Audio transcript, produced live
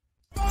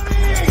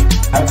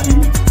happy.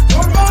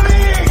 Good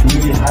morning.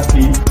 Really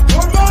happy.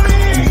 Good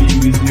morning. To be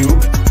with you.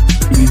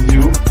 With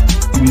you.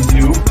 With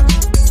you.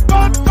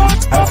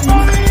 Happy.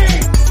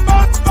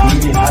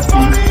 Really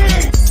happy.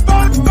 To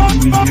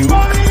be with you. With you.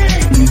 With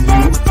you.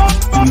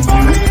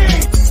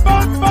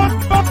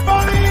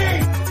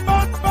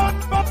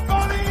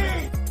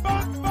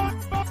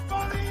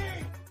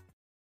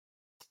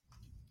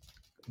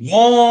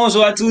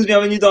 Bonjour à tous,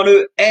 bienvenue dans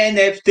le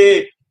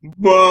NFT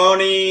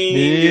Morning.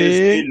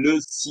 C'est le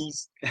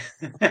 6.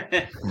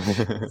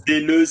 C'est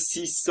le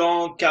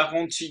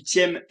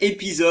 648e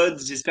épisode.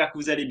 J'espère que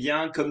vous allez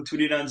bien. Comme tous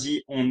les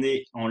lundis, on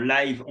est en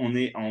live, on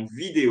est en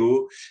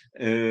vidéo.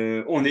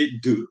 On est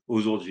deux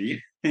aujourd'hui.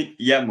 Il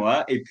y a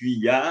moi et puis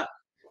il y a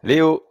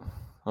Léo,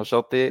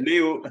 enchanté.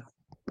 Léo.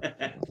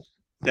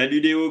 Salut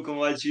Léo,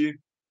 comment vas-tu?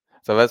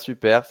 Ça va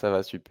super, ça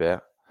va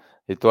super.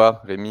 Et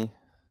toi, Rémi?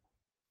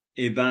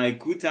 Eh ben,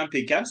 écoute,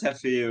 impeccable. Ça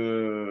fait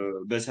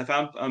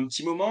un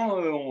petit moment.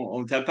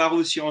 On t'a pas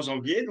reçu en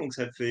janvier, donc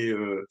ça fait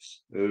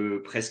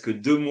presque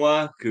 2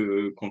 mois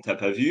que qu'on t'a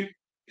pas vu.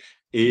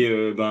 Et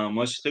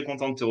moi, je suis très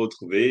content de te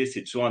retrouver.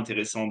 C'est toujours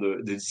intéressant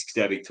de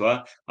discuter avec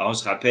toi. Alors,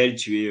 je rappelle,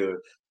 tu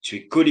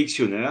es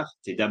collectionneur.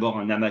 Tu es d'abord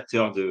un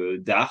amateur de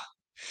d'art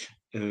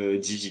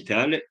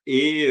digital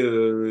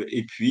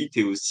et puis tu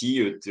es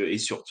aussi et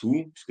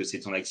surtout, puisque c'est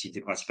ton activité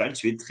principale,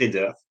 tu es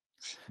trader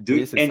Oui,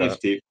 de c'est ça.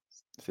 NFT.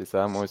 C'est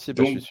ça. Moi aussi,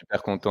 je suis Donc,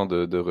 super content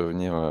de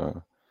revenir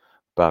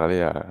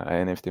parler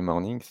à NFT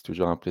Morning. C'est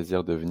toujours un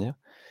plaisir de venir.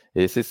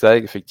 Et c'est ça,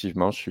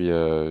 effectivement,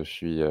 je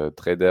suis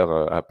trader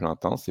à plein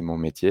temps. C'est mon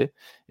métier.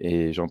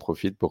 Et j'en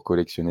profite pour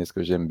collectionner ce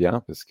que j'aime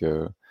bien parce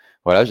que,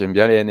 voilà, j'aime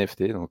bien les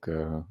NFT. Donc,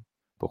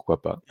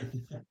 pourquoi pas.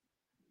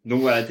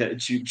 Donc voilà,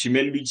 tu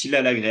mêles l'utile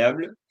à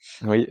l'agréable.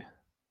 Oui,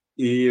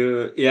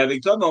 Et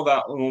avec toi,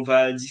 on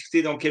va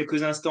discuter dans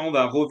quelques instants. On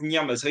va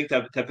revenir. C'est vrai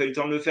que t'as pas eu le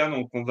temps de le faire,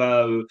 donc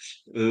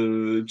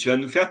tu vas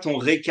nous faire ton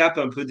récap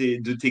un peu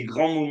de tes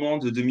grands moments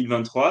de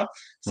 2023.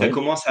 Ça oui.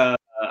 commence à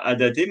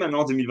dater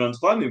maintenant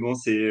 2023, mais bon,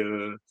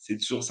 c'est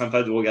toujours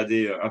sympa de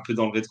regarder un peu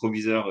dans le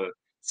rétroviseur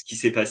ce qui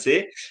s'est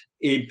passé.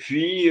 Et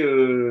puis,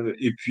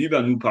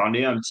 nous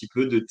parler un petit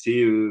peu de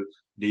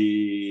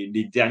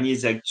les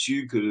dernières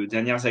actus que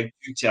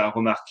tu as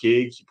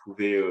remarquées qui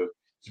pouvaient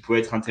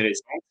être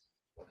intéressantes.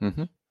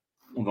 Mhm.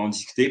 On va en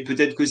discuter.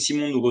 Peut-être que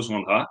Simon nous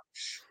rejoindra.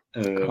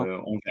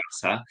 D'accord. On verra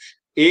ça.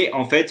 Et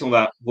en fait, on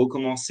va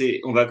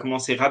commencer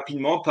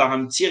rapidement par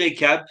un petit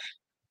récap.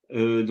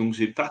 Donc, je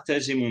vais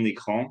partager mon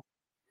écran.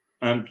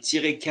 Un petit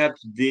récap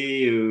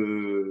des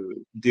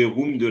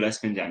rooms de la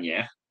semaine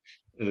dernière,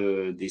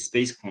 des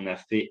spaces qu'on a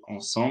fait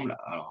ensemble.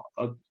 Alors,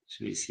 hop,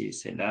 je vais essayer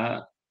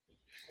celle-là.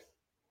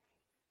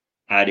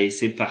 Allez,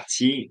 c'est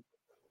parti.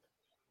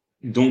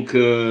 Donc,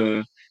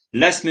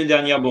 la semaine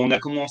dernière, on a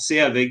commencé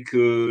avec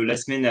la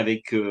semaine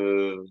avec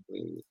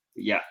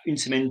il y a une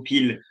semaine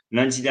pile,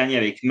 lundi dernier,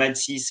 avec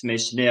Mathis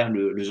Mechner,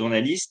 le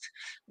journaliste.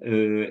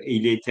 Et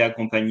il a été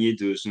accompagné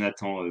de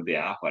Jonathan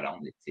Béard. Voilà,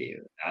 on était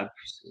là,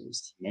 plus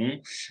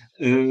Simon.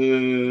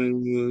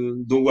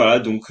 Donc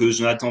voilà,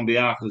 Jonathan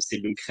Béard, c'est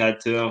le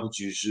créateur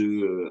du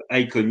jeu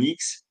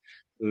Iconics.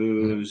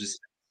 Mhm. Je sais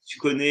pas si tu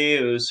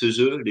connais ce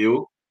jeu,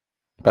 Léo?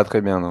 Pas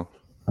très bien, non.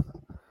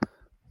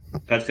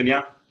 Pas très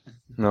bien.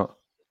 Non.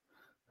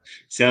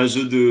 C'est un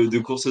jeu de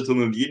course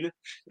automobile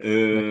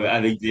D'accord.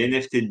 avec des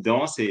NFT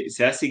dedans. C'est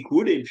assez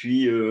cool. Et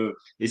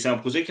c'est un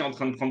projet qui est en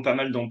train de prendre pas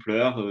mal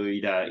d'ampleur.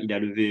 Il a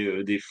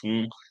levé des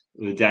fonds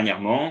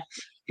dernièrement.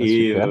 Ah,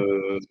 super.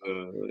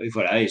 Et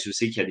voilà. Et je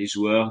sais qu'il y a des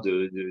joueurs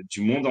du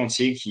monde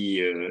entier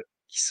qui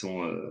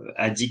sont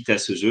addicts à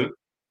ce jeu.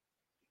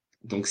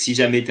 Donc, si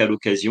jamais tu as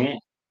l'occasion,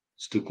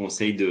 je te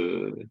conseille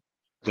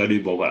d'aller.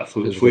 Bon, voilà, Je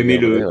faut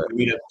regarderai, ouais. faut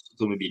aimer la course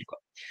automobile, quoi.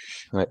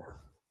 Ouais.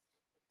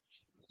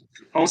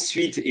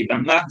 Ensuite,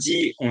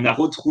 mardi, on a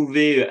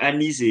retrouvé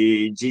Annelise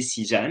et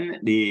Jessie Jeanne,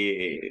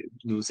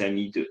 nos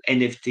amis de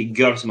NFT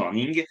Girls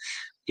Morning.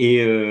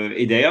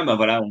 Et d'ailleurs,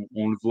 voilà,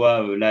 on le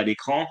voit là à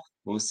l'écran.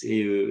 Bon,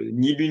 c'est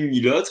ni l'une ni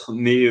l'autre,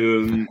 mais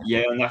il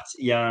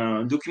y a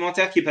un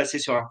documentaire qui est passé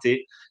sur Arte.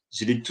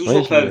 Je l'ai Oui,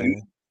 toujours pas vu.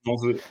 J'en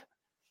veux.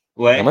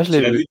 Ouais, moi je tu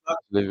l'ai l'as vu. vu, toi?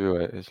 Je l'ai vu,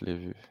 ouais, je l'ai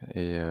vu.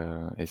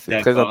 Et c'est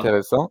très D'accord.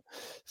 intéressant.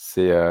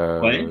 C'est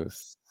Ouais. euh,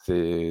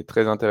 c'est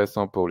très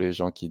intéressant pour les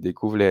gens qui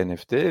découvrent les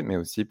NFT, mais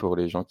aussi pour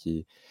les gens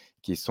qui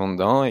sont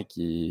dedans et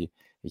qui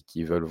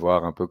veulent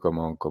voir un peu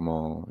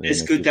comment les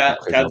Est-ce que NFT sont t'as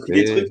appris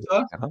des présentés, trucs,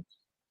 toi? etc.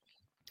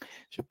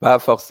 J'ai pas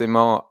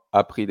forcément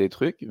appris des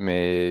trucs,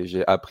 mais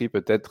j'ai appris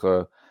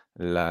peut-être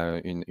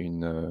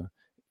une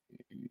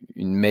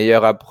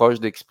meilleure approche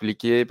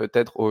d'expliquer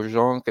peut-être aux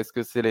gens qu'est-ce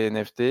que c'est les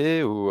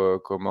NFT ou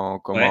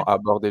comment Ouais.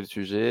 aborder le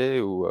sujet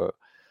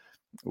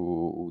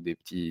ou des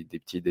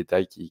petits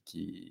détails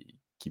qui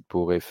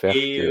pourraient faire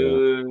Et,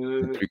 que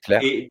c'est plus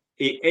clair.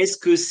 est-ce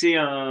que c'est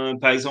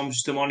par exemple,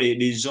 justement,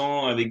 les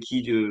gens avec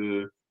qui,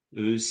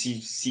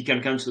 si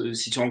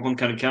tu rencontres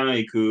quelqu'un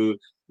et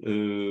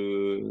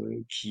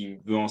qui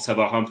veut en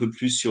savoir un peu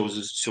plus sur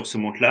ce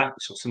monde-là,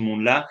 Oui.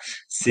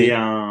 c'est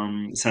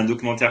un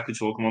documentaire que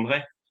tu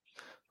recommanderais?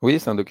 Oui,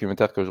 c'est un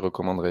documentaire que je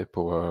recommanderais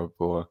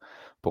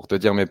pour te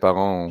dire, mes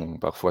parents ont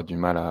parfois du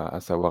mal à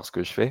savoir ce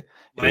que je fais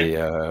Ouais,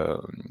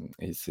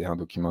 et c'est un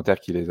documentaire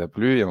qui les a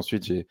plu et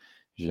ensuite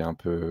j'ai un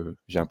peu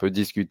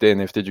discuté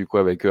NFT du coup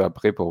avec eux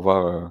après pour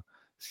voir,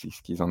 ce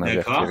qu'ils en avaient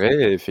d'accord,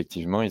 retiré et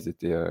effectivement ils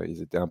étaient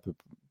un peu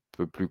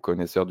plus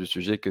connaisseurs du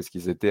sujet que ce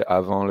qu'ils étaient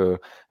avant le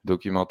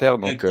documentaire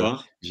donc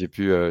d'accord. j'ai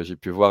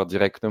pu voir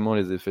directement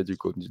les effets du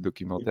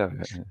documentaire.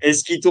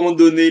 Est-ce qu'ils t'ont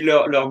donné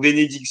leur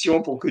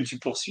bénédiction pour que tu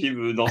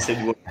poursuives dans cette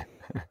voie?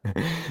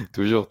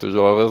 Toujours,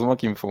 toujours. Heureusement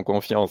qu'ils me font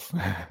confiance.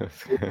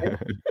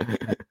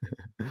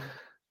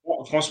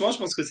 Bon, franchement, je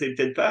pense que c'est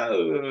peut-être pas.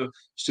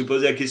 Je te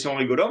pose la question en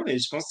rigolant, mais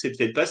je pense que c'est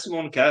peut-être pas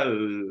souvent le cas.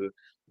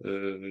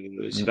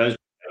 Je sais Mmh. pas.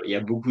 Il y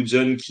a beaucoup de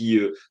jeunes qui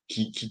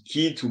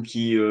quittent ou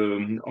qui,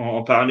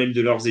 en parallèle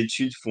de leurs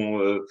études, font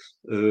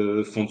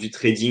du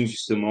trading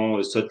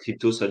justement, soit de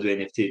crypto, soit de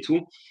NFT et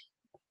tout.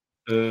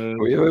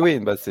 Oui, oui, oui,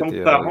 bah, En tant c'était,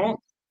 que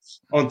parent,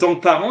 en tant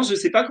que parent, je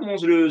sais pas comment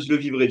je le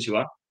vivrais, tu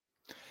vois.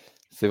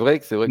 c'est vrai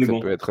que Mais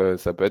bon,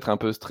 ça peut être un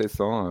peu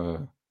stressant,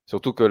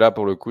 surtout que là,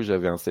 pour le coup,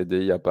 j'avais un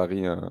CDI à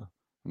Paris,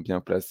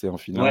 bien placé en ouais.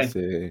 finance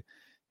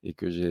et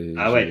que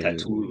Ah ouais, j'ai t'as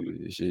tout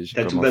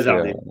commencé à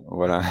bazardé.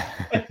 voilà.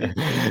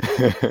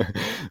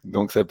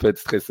 Donc ça peut être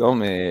stressant,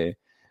 mais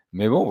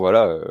bon,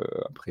 voilà,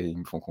 après ils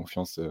me font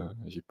confiance,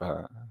 j'ai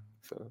pas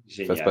ça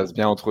se passe Génial.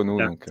 bien entre nous,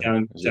 donc T'es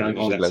un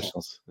grand j'ai de la garçon.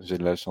 chance. J'ai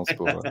de la chance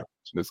pour,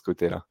 de ce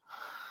côté-là.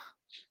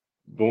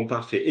 Bon,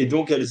 parfait. Et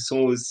donc, elles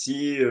sont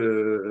aussi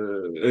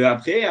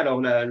après.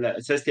 Alors,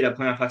 ça, c'était la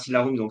première partie de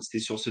la room, donc c'était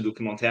sur ce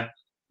documentaire.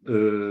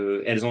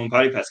 Elles en ont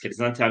parlé parce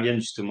qu'elles interviennent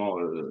justement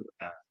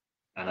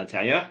à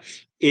l'intérieur,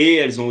 et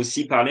elles ont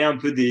aussi parlé un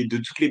peu de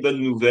toutes les bonnes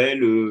nouvelles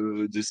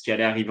de ce qui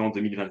allait arriver en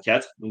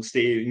 2024. Donc,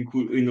 c'était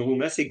une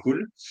room assez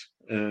cool.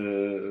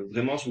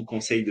 Vraiment, je vous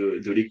conseille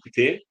de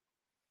l'écouter.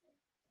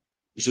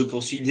 Je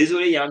poursuis.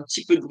 Désolé, il y a un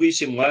petit peu de bruit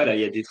chez moi. Là,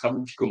 il y a des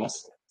travaux qui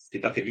commencent. C'était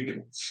pas prévu, mais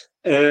bon.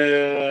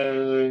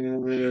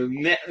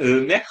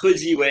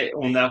 Mercredi, ouais,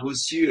 on a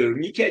reçu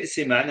Michael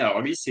Seman.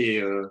 Alors lui,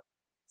 c'est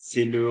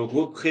le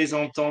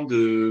représentant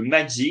de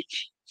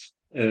Magic,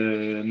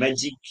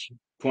 Magic.link,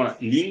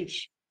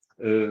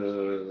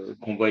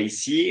 qu'on voit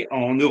ici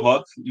en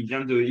Europe. Il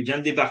vient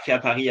de débarquer à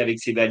Paris avec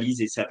ses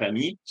valises et sa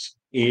famille.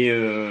 Et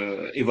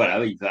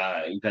voilà, il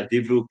va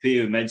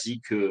développer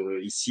Magic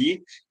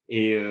ici.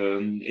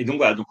 Et donc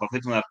voilà, donc en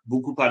fait, on a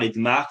beaucoup parlé de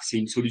marque. C'est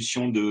une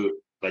solution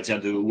on va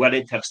dire, de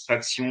wallet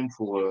abstraction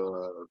pour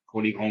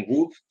les grands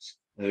groupes.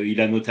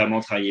 Il a notamment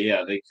travaillé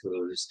avec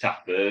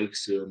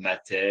Starbucks,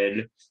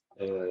 Mattel,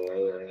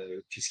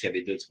 qu'est-ce qu'il y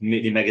avait d'autre?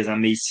 Les magasins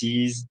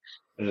Macy's,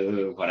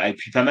 voilà, et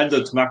puis pas mal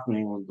d'autres marques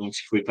dont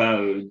je ne pouvais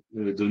pas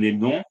donner le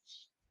nom,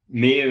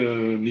 mais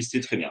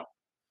c'était très bien.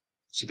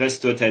 Je sais pas si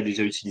toi, tu as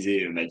déjà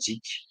utilisé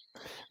Magic.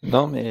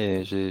 Non,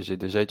 mais j'ai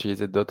déjà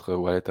utilisé d'autres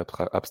wallets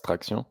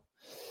abstraction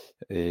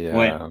et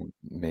Ouais,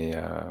 mais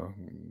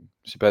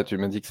je sais pas, tu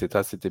m'as dit que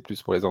c'était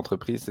plus pour les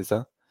entreprises, c'est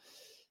ça?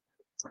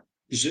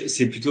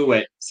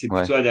 ouais, c'est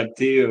Ouais. plutôt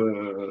adapté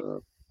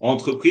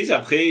entreprise.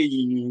 Après,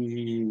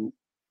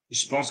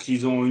 je pense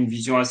qu'ils ont une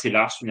vision assez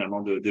large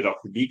finalement de leur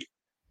public.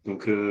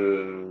 Donc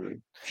Mais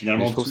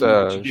finalement, toutes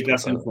je les trouve ça,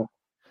 personnes font.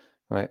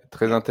 ouais,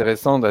 très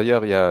intéressant.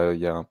 D'ailleurs, il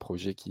y a un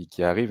projet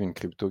qui arrive, une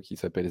crypto qui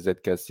s'appelle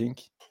ZK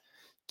Sync,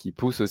 qui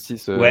pousse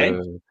aussi Ouais,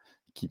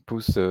 qui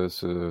pousse,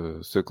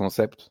 ce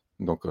concept.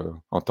 Donc,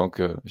 en tant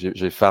que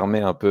j'ai farmé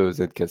un peu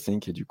ZK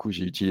Sync et du coup,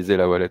 j'ai utilisé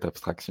la wallet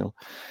abstraction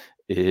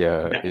et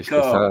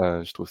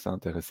d'accord. je trouve ça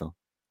intéressant.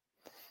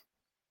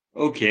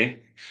 Ok.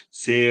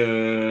 C'est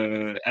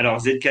alors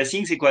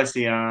Z-casting, c'est quoi?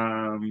 C'est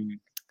un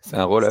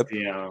roll-up.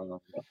 C'est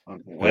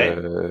ouais,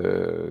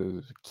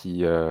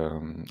 Qui,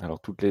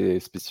 alors toutes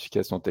les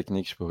spécifications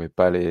techniques, je pourrais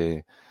pas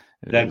toutes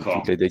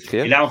d'accord. les Et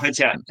décrire, là, en fait,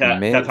 t'as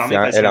mais c'est farmé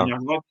un parce qu'il y a un L1.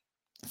 airdrop.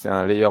 C'est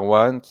un layer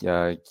one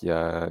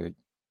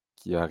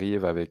qui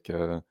arrive avec,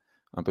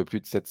 un peu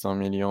plus de 700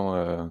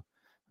 millions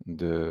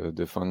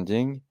de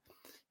funding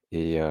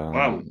et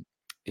Waouh. hem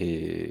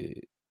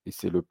et et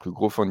c'est le plus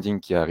gros funding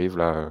qui arrive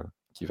là,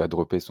 qui va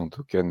dropper son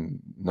token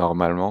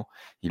normalement.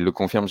 Il le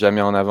confirme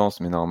jamais en avance,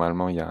 mais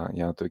normalement il y a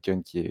un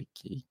token qui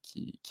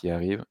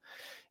arrive.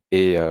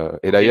 Et Ok.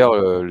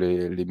 d'ailleurs,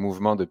 les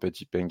mouvements de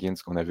Petit Penguins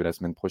qu'on a vu la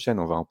semaine prochaine,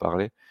 on va en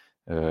parler,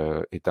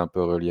 est un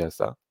peu relié à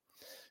ça.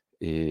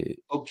 Et,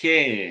 Ok.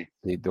 et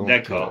donc,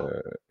 D'accord.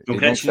 et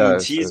Donc là, donc tu nous ça,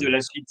 teases de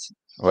la suite.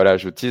 voilà,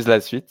 je tease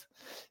la suite.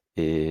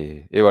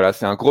 Et voilà,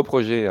 c'est un gros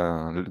projet,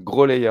 un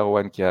gros layer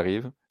one qui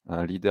arrive,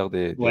 un leader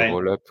des Ouais.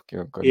 roll-up,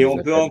 comme Et ils on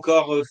peut appellent.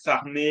 encore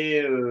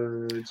farmer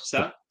tout On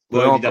ça. Bon,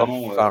 peut encore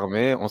évidemment,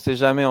 farmer. On ne sait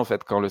jamais en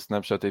fait quand le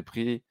snapshot est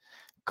pris,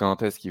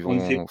 quand est-ce qu'ils on ne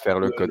fait vont faire pas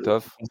le de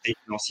cut-off. conseil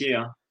financier,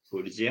 hein,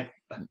 faut le dire.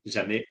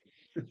 Jamais.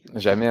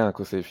 Jamais un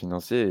conseil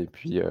financier.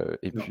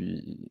 Et Non.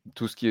 puis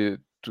tout ce qui est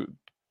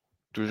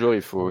toujours,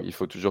 il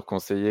faut toujours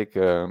conseiller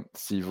que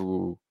si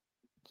vous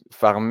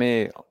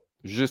farmez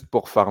juste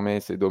pour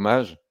farmer, c'est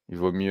dommage. Il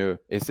vaut mieux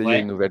essayer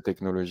Ouais. une nouvelle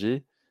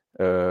technologie,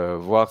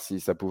 voir si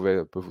ça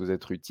peut vous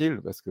être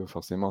utile parce que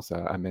forcément ça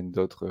amène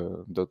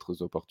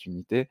d'autres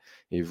opportunités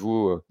et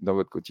vous, dans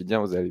votre quotidien,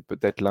 vous allez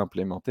peut-être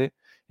l'implémenter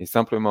et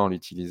simplement en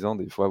l'utilisant,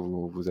 des fois,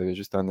 vous avez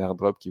juste un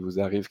airdrop qui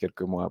vous arrive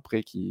quelques mois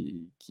après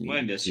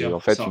Ouais, bien qui est sûr, en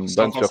fait une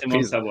sans bonne forcément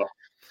le surprise savoir.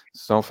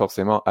 sans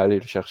forcément aller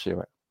le chercher,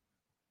 ouais.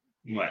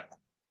 Ouais,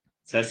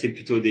 ça, c'est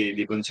plutôt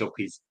des bonnes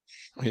surprises.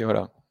 Oui,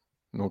 voilà.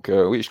 Donc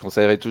oui, je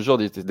conseillerais toujours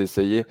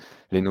d'essayer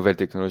les nouvelles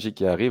technologies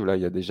qui arrivent. Là,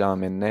 il y a déjà un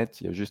mainnet,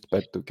 il y a juste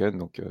pas de token,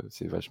 donc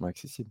c'est vachement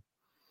accessible.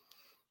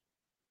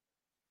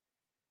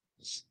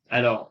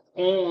 Alors,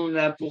 on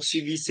a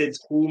poursuivi cette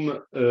room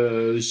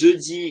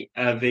jeudi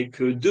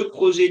avec deux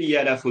projets liés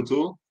à la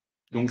photo.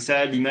 Donc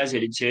ça, l'image,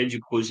 elle est tirée du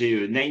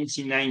projet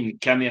 99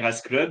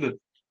 Cameras Club.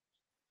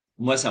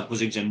 Moi, c'est un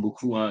projet que j'aime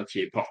beaucoup, hein, qui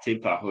est porté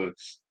par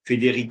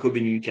Federico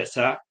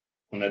Benincasa.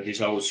 On a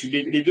déjà reçu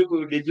les deux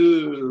projets,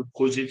 de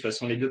toute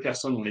façon, les deux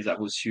personnes, on les a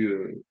reçus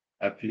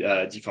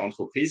à différentes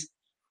reprises.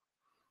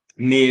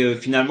 Mais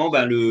finalement,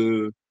 bah,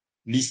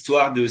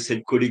 l'histoire de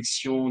cette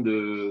collection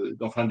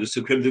enfin, de ce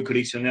club de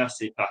collectionneurs,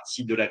 c'est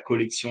parti de la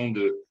collection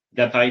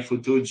d'appareils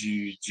photo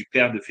du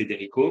père de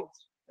Federico,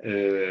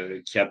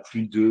 qui a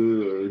plus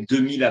de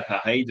 2000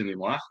 appareils de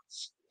mémoire.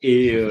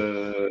 Et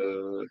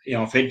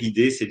en fait,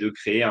 l'idée, c'est de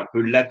créer un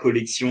peu la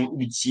collection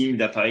ultime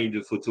d'appareils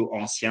de photo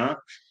anciens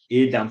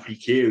et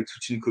d'impliquer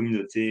toute une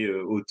communauté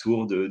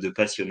autour de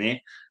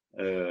passionnés.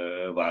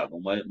 Voilà,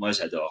 bon, moi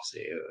j'adore.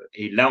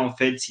 Et là, en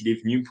fait, il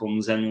est venu pour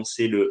nous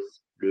annoncer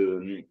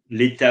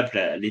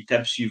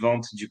l'étape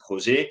suivante du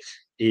projet.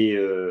 Et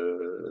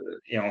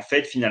en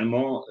fait,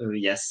 finalement,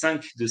 il y a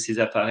 5 de ces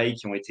appareils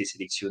qui ont été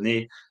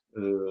sélectionnés,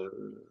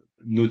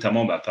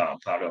 notamment bah,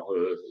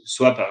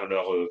 soit par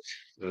leur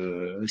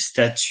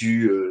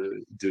statut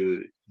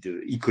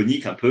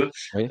iconique un peu,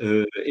 Oui,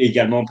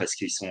 également parce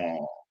qu'ils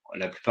sont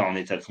la plupart en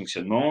état de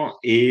fonctionnement.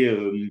 Et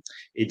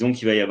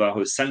donc, il va y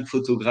avoir 5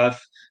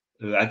 photographes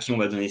à qui on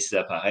va donner ces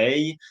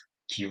appareils,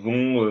 qui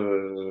vont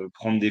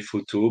prendre des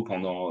photos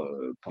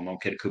pendant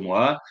quelques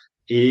mois.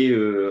 Et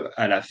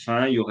à la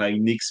fin, il y aura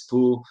une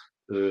expo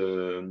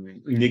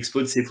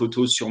de ces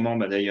photos, sûrement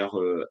bah, d'ailleurs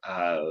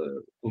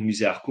au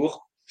musée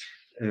Harcourt,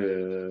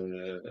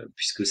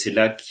 puisque c'est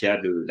là qu'il y a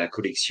la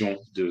collection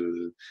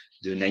de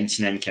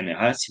 99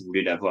 caméras. Si vous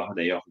voulez la voir,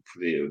 d'ailleurs,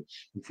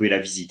 vous pouvez la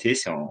visiter,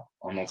 c'est en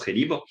entrée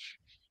libre.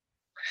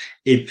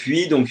 Et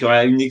puis, donc, il y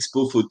aura une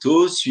expo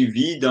photo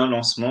suivie d'un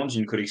lancement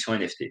d'une collection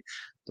NFT.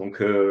 Donc,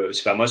 je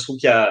sais pas, moi, je trouve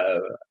il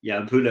y a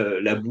un peu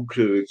la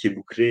boucle qui est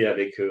bouclée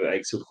avec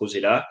ce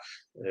projet-là.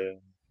 Euh,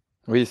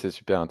 oui, c'est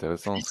super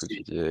intéressant puis ce que tu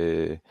c'est- dis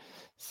et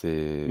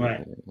c'est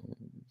ouais,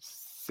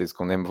 c'est ce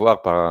qu'on aime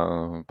voir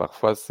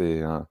parfois,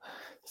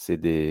 c'est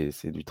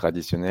du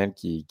traditionnel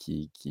qui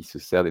se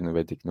sert des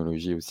nouvelles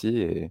technologies aussi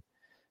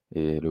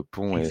et le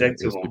pont est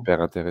exactement.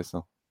 super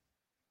intéressant.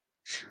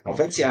 En Donc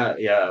fait, il y a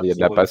il y a de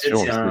la pour peut-être passion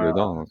c'est aussi un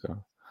dedans, donc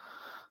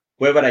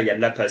ouais, voilà, il y a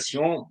de la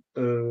passion.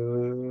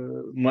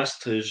 Moi,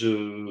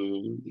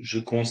 je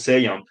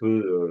conseille un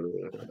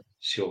peu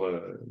sur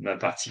ma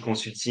partie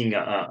consulting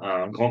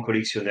un grand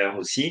collectionneur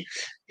aussi.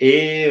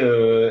 Et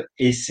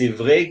c'est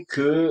vrai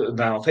que,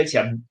 ben, en fait, il y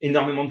a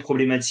énormément de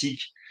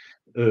problématiques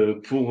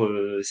pour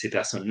ces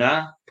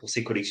personnes-là, pour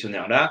ces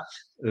collectionneurs-là.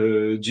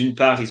 D'une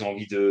part, ils ont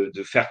envie de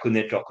faire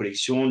connaître leur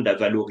collection, de la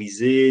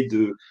valoriser,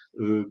 de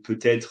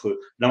peut-être.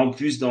 Là, en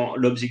plus, dans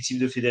l'objectif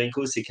de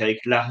Federico, c'est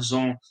qu'avec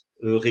l'argent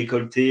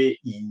récolté,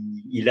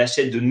 il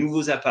achète de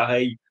nouveaux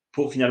appareils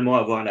pour finalement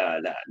avoir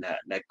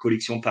la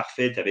collection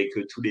parfaite avec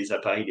tous les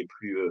appareils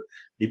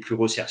les plus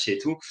recherchés et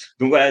tout.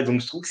 Donc voilà, donc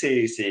je trouve que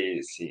c'est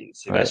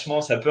ouais.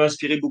 vachement, ça peut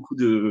inspirer beaucoup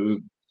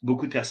de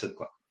personnes,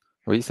 quoi.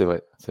 Oui, c'est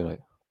vrai, c'est vrai.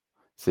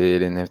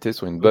 Les NFT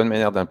sont une bonne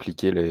manière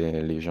d'impliquer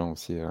les gens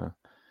aussi, ça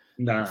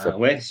Ben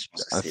ouais, je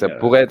pense que c'est ça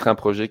pourrait être un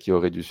projet qui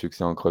aurait du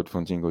succès en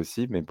crowdfunding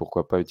aussi, mais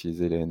pourquoi pas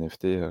utiliser les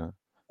NFT,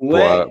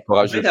 ouais, pour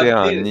en fait ajouter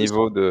un après,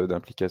 niveau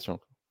d'implication,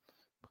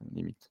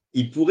 limite.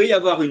 il pourrait y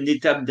avoir une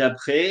étape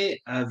d'après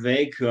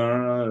avec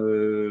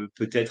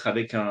peut-être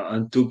avec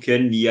un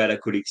token lié à la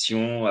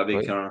collection, avec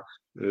Oui, un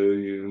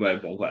ouais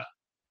bon voilà,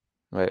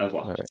 ouais, à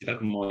voir. ouais, Je ouais. sais pas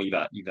comment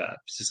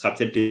ce sera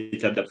peut-être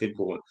l'étape d'après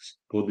pour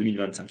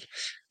 2025.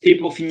 Et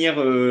pour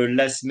finir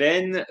la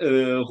semaine,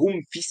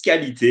 room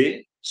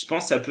fiscalité. Je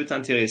pense que ça peut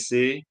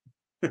t'intéresser.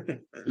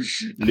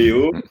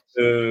 Léo,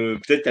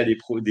 peut-être tu as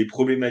des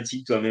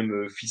problématiques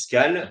toi-même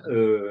fiscales.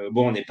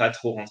 Bon, on n'est pas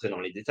trop rentré dans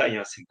les détails,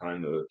 hein, c'est quand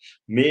même.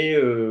 Mais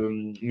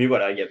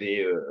voilà, il y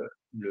avait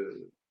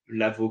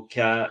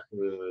l'avocat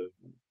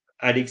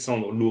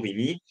Alexandre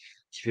Lourimi,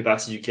 qui fait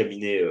partie du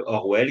cabinet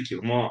Orwell, qui est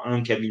vraiment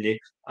un cabinet,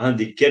 un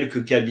des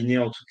quelques cabinets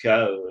en tout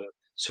cas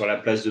sur la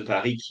place de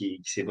Paris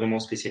qui s'est vraiment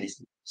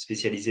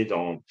spécialisé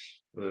dans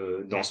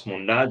ce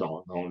monde-là,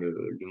 dans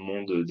le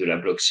monde de la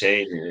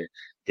blockchain,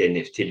 des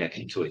NFT, de la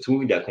crypto et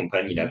tout. Il Mmh.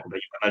 accompagne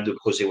pas mal de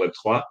projets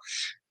Web3.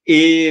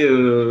 Et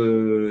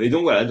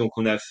donc voilà, donc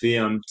on a fait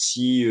un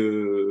petit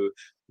euh,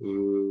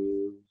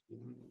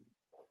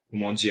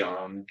 comment dire,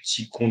 un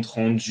petit compte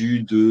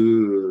rendu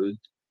de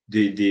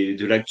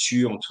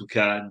l'actu, en tout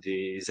cas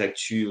des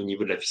actus au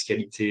niveau de la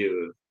fiscalité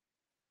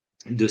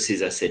de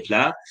ces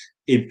assets-là.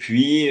 Et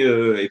puis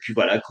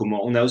voilà,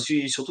 comment on a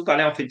aussi surtout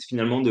parlé en fait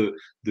finalement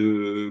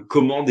de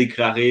comment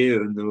déclarer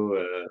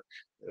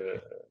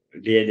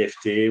les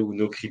NFT ou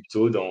nos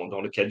cryptos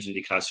dans le cadre d'une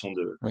déclaration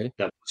Oui.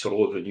 d'impôt sur le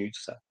revenu,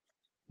 tout ça.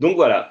 Donc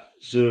voilà,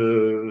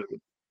 je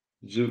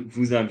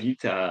vous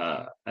invite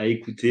à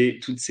écouter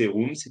toutes ces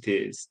rooms,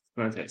 c'était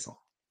intéressant.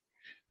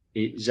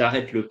 Et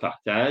j'arrête le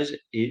partage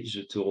et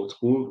je te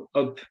retrouve,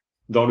 hop,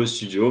 dans le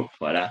studio.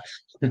 Voilà.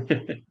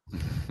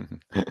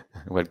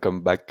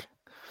 Welcome back.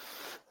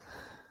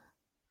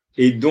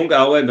 Et donc,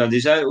 ah ouais, ben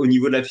déjà, au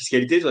niveau de la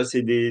fiscalité, toi,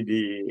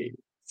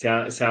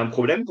 c'est un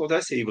problème pour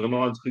toi? C'est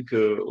vraiment un truc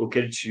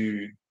auquel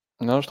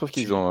Non, je trouve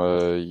qu'ils tu,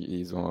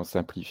 ont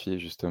simplifié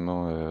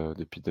justement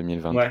depuis ouais,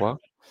 2023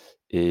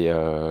 et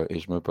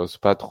je me pose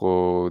pas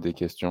trop des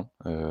questions.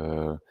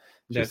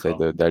 J'essaie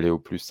d'accord. d'aller au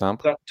plus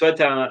simple. Toi,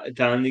 t'as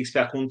un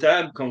expert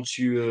comptable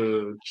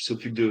qui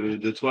s'occupe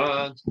de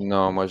toi?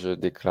 Non, moi je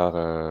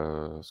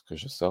déclare ce que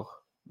je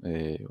sors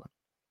et voilà.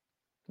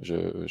 Je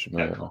me,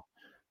 D'accord.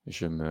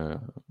 je me,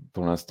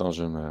 pour l'instant,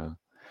 je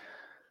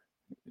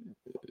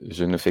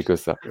ne fais que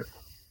ça.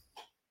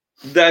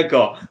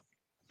 D'accord.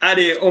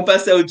 Allez, on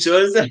passe à autre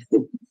chose.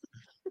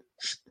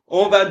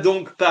 On va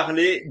donc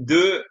parler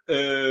de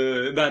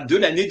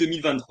l'année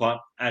 2023.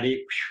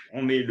 Allez,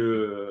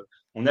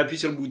 on appuie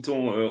sur le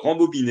bouton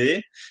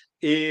rembobiner.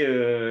 Et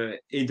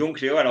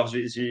donc, Léo, alors je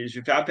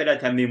vais faire appel à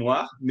ta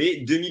mémoire,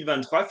 mais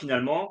 2023,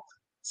 finalement,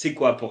 c'est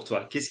quoi pour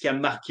toi? Qu'est-ce qui a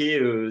marqué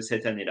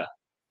cette année-là?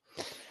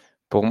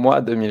 Pour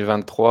moi,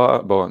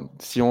 2023, bon,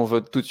 si on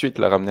veut tout de suite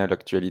la ramener à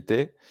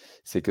l'actualité,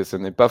 c'est que ce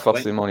n'est pas Ouais.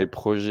 forcément les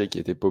projets qui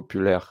étaient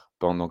populaires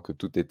pendant que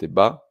tout était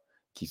bas,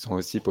 qui sont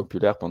aussi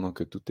populaires pendant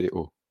que tout est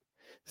haut.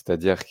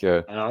 C'est-à-dire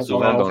que Alors, attends, on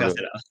va souvent la dans refaire le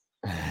celle-là.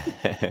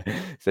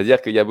 c'est-à-dire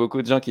qu'il y a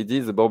beaucoup de gens qui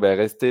disent: «Bon, ben,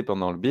 restez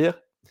pendant le beer,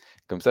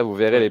 comme ça vous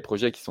verrez les Ouais.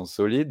 projets qui sont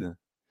solides,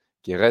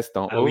 qui restent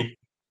en Ah haut, oui,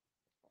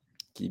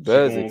 qui qui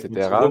buzzent et vont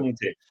cetera».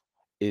 remonter.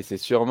 Et c'est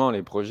sûrement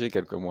les projets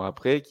quelques mois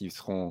après qui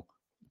seront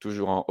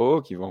toujours en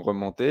haut, qui vont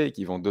remonter et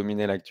qui vont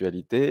dominer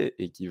l'actualité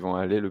et qui vont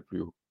aller le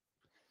plus haut.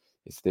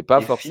 Et c'était pas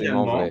Et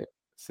forcément finalement, vrai.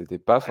 C'était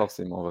pas ouais.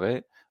 forcément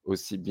vrai,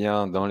 aussi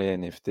bien dans les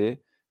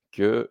NFT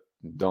que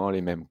dans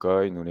les meme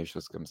coins ou les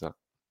choses comme ça.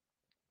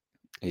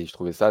 Et je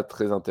trouvais ça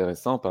très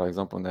intéressant. Par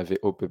exemple, on avait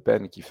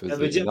Opepen qui Ça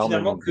veut faisait dire énormément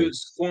finalement de que bruit.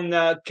 ce qu'on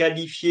a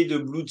qualifié de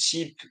blue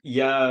chip il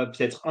y a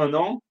peut-être un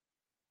an,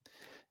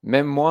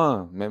 Même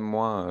moins,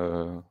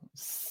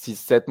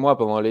 6-7 mois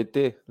pendant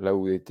l'été, là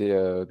où tout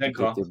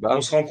d'accord. était On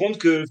bas. se rend compte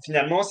que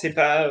finalement, c'est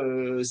pas,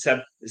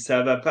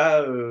 ça va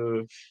pas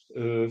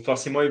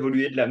forcément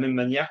évoluer de la même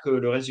manière que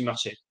le reste du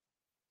marché.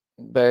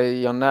 Ben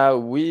il y en a,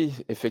 oui,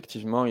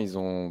 effectivement, ils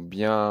ont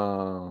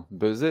bien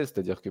buzzé,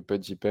 c'est-à-dire que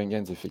Pudgy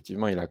Penguins,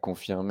 effectivement, il a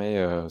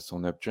confirmé,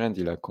 son uptrend,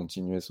 il a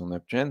continué son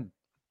uptrend.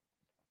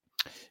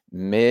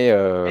 Mais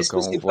Est-ce que quand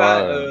on c'est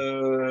pas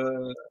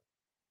voit,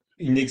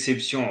 une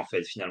exception en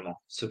fait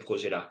finalement, ce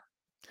projet-là?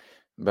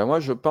 ben moi,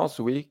 je pense,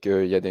 oui,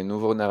 qu'il y a des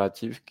nouveaux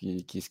narratifs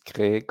qui se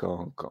créent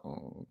quand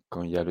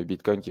il y a le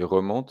bitcoin qui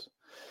remonte,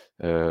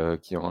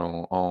 qui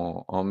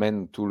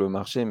emmène tout le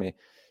marché, mais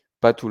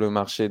pas tout le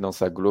marché dans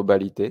sa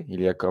globalité.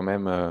 Il y a quand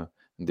même,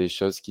 des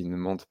choses qui ne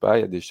montent pas,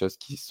 il y a des choses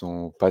qui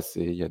sont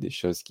passées, il y a des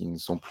choses qui ne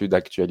sont plus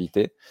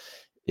d'actualité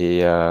et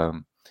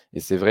hem et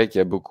c'est vrai qu'il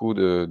y a beaucoup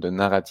de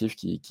narratifs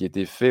qui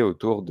étaient faits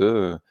autour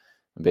de,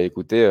 beh,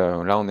 écoutez,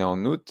 là, on est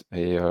en août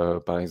et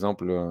par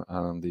exemple,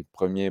 un des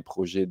premiers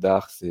projets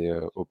d'art, c'est,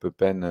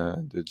 Opepen,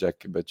 de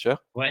Jack Butcher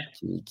Ouais,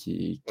 qui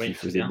oui, très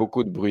faisait bien.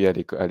 beaucoup de bruit à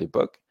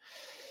l'époque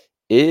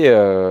et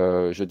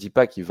je dis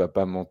pas qu'il va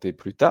pas monter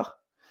plus tard,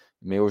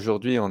 mais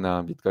aujourd'hui, on a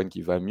un bitcoin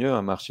qui va mieux,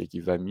 un marché qui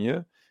va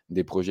mieux,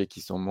 des projets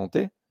qui sont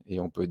montés et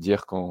on peut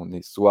dire qu'on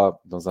est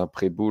soit dans un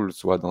pré-bull,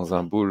 soit dans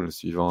un bull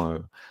suivant,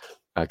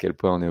 à quel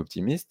point on est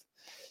optimiste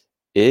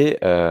et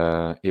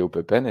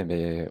Opepen eh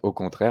beh, au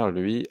contraire,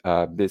 lui,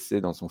 a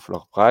baissé dans son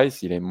floor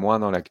price, il est moins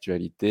dans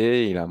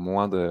l'actualité, il a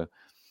moins de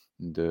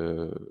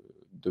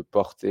de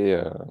portée,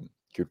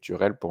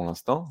 culturelle pour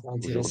l'instant, C'est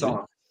intéressant, aujourd'hui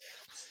hein.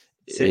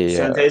 et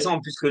C'est intéressant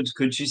en plus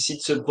que tu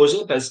cites ce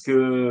projet parce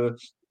que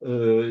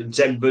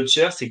Jack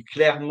Butcher, c'est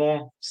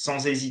clairement,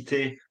 sans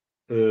hésiter,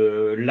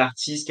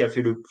 l'artiste qui a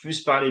fait le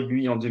plus parler de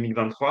lui en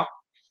 2023,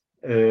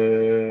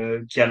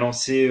 qui a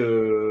lancé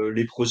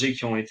les projets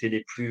qui ont été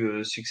les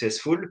plus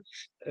successful.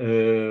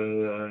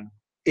 Euh,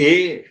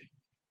 et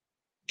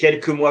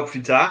quelques mois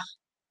plus tard,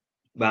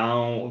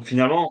 ben,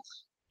 finalement,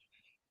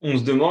 on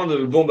se demande,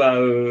 bon, bah,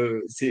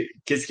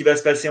 qu'est-ce qui va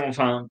se passer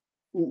enfin,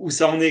 où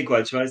ça en est,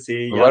 quoi, tu vois,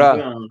 il y a un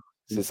peu voilà, un,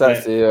 c'est ça,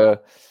 ouais,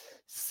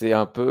 c'est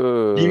un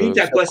peu, limite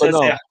à quoi ça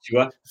surprenant. sert, tu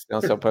vois. C'est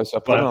un peu Bon, après,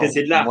 surprenant.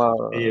 c'est de l'art. Moi,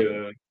 Et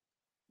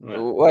ouais.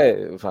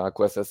 ouais, enfin, à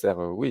quoi ça sert?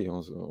 Oui,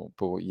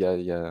 il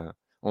y a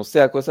on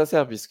sait à quoi ça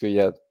sert puisqu'il y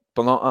a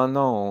pendant un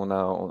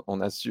an, on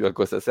a su à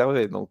quoi ça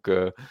servait donc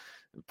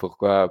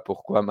pourquoi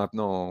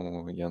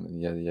maintenant il y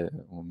a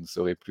on ne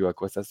saurait plus à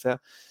quoi ça sert?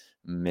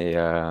 Mais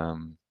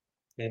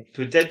Mais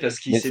peut-être parce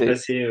qu'il mais s'est c'est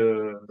passé,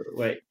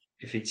 ouais,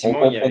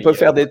 effectivement, on il peut y a,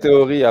 faire des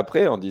théories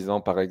après en disant,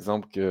 par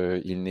exemple,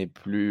 qu'il n'est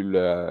plus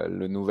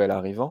le nouvel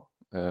arrivant,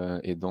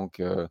 et donc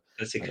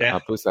ça c'est clair. un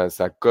peu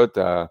sa cote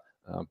a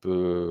un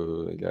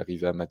peu il est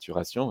arrivé à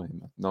maturation et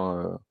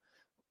maintenant,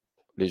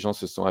 les gens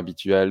se sont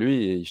habitués à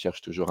lui et ils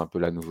cherchent toujours un peu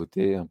la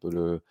nouveauté, un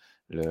peu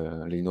Ouais,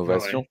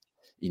 l'innovation. ouais.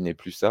 Il n'est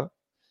plus ça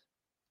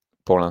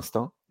pour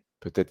l'instant.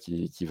 Peut-être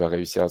qu'il va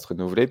réussir à se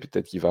renouveler,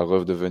 peut-être qu'il va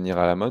redevenir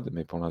à la mode,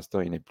 mais pour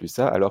l'instant, il n'est plus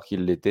ça, alors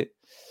qu'il l'était.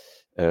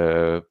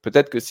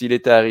 Peut-être que s'il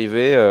était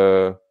arrivé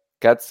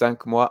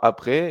 4-5 mois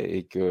après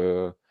et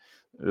que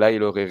là,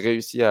 il aurait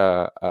réussi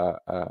à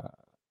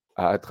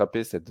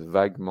attraper cette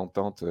vague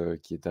montante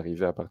qui est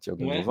arrivée à partir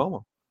de Ouais.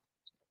 novembre.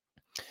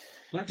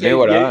 Ouais, Mais il y a eu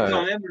voilà,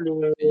 quand même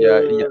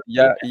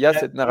il y a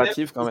cette quand même,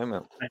 narrative quand même.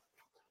 ouais.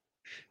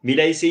 Mais il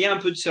a essayé un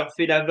peu de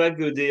surfer la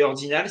vague des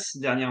Ordinals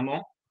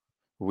dernièrement.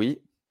 Oui,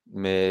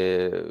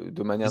 mais de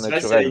Je manière sais pas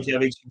si ça a naturelle. été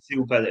avec succès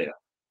ou pas d'ailleurs.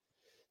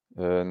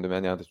 De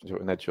manière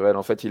naturelle.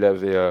 En fait, il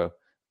avait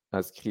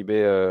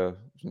inscribé,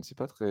 je ne sais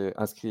pas très,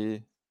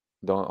 inscrit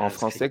en Inscrit.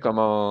 français,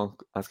 comment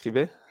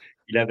inscribé?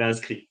 Il avait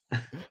inscrit.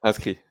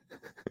 Inscrit,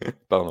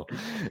 pardon.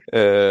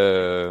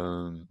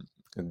 Euh,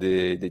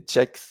 des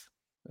checks,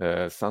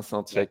 500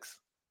 Ouais. checks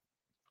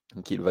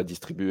qu'il va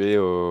distribuer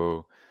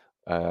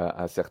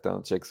à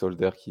certains checks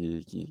holders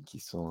qui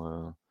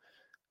sont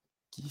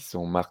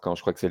marquants.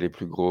 Je crois que c'est les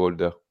plus gros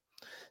holders.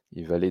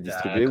 Il va les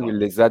distribuer ou il D'accord.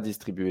 les a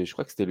distribués. Je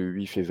crois que c'était le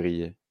 8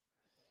 février.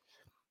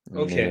 Mais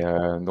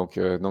Ok. donc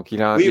Oui,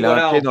 il a un voilà, pied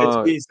en fait,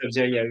 dans oui, ça veut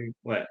dire il y a eu.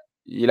 Ouais.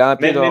 Même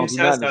ça,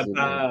 l'ordinal, ça a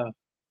pas.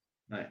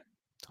 Ouais.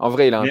 en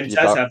vrai, il a un Même pied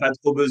ça, pas. ça a pas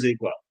trop buzzé,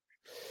 quoi.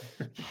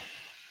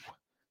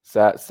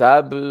 Ça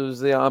a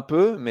buzzé un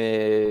peu,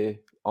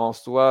 mais en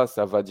soi,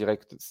 ça va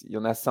direct. Il y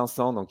en a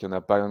 500, donc il n'y en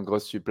a pas une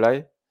grosse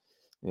supply.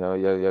 Il y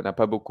en a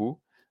pas beaucoup.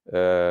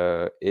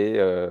 Ça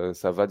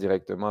va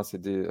directement à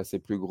ses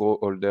plus gros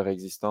holders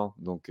existants.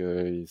 Donc,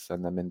 ça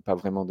n'amène pas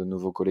vraiment de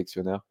nouveaux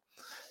collectionneurs.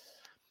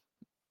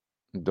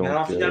 Mais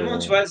alors Donc, finalement,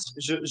 tu vois,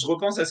 je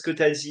repense à ce que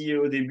tu as dit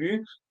au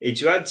début, et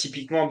tu vois,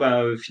 typiquement,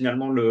 ben,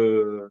 finalement,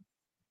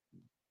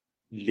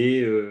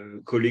 les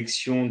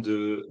collections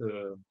de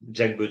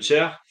Jack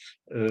Butcher,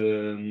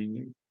 euh,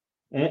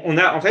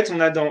 en fait, on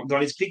a dans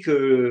l'esprit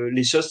que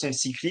les choses sont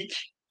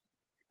cycliques,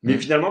 mais hmm.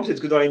 finalement,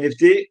 peut-être que dans les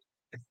NFT,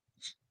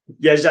 il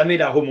n'y a jamais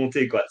la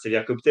remontée, quoi.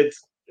 C'est-à-dire que peut-être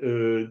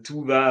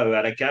tout va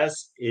à la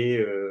casse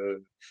et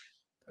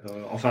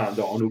enfin,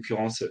 en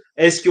l'occurrence,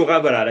 est-ce qu'il y aura,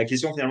 voilà, la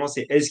question finalement,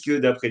 c'est est-ce que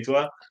d'après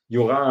toi, il y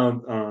aura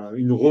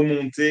une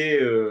remontée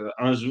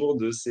un jour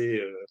de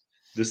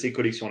ces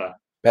collections-là?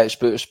 Bah,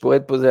 je pourrais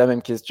te poser la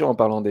même question en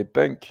parlant des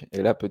punks.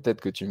 Et là, peut-être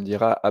que tu me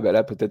diras, ah ben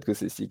là, peut-être que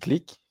c'est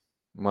cyclique.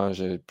 Moi,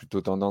 j'ai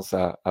plutôt tendance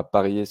à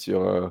parier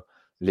sur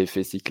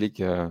l'effet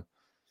cyclique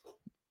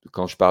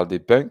quand je parle des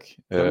punks.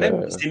 Enfin,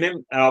 même, c'est même,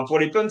 alors pour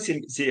les punks,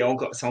 c'est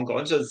encore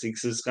autre chose, c'est que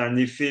ce serait un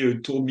effet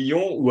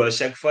tourbillon où à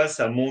chaque fois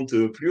ça monte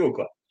plus haut,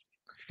 quoi.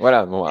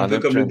 Voilà, bon, un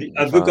uptrend,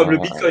 Un peu comme le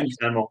enfin, Bitcoin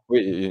finalement.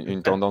 oui,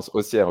 une tendance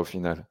haussière au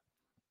final.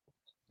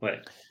 Ouais,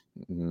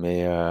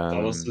 Mais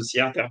tendance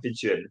haussière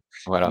perpétuelle.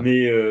 voilà.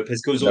 Mais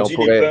parce Ben, on qu'aujourd'hui,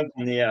 les pourrait, punks,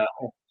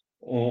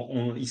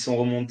 ils sont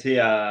remontés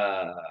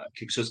à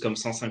quelque chose comme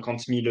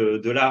 150 000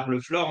 dollars le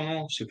floor,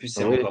 non? Je sais plus,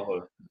 c'est oui,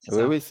 encore,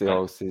 c'est oui,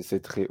 ça? oui, Ouais. c'est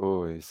très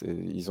haut et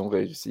ils ont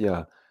réussi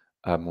à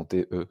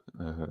monter eux,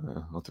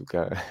 en tout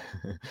cas,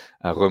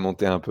 à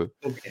remonter un peu.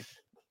 Ok.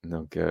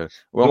 Donc, ouais,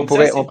 Donc ça,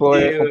 c'était, on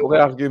pourrait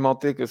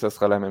argumenter que ça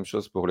sera la même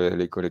chose pour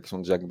les collections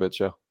de Jack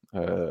Butcher.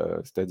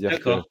 C'est-à-dire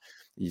que d'accord.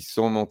 elles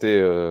sont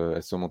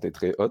montées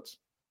très hautes.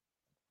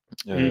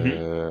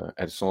 Mhm.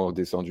 Elles sont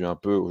descendues un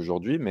peu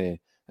aujourd'hui, mais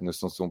elles ne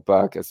s'en sont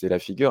pas cassées la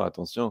figure.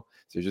 Attention,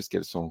 c'est juste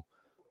qu'elles sont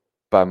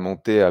pas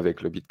montées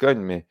avec le Bitcoin,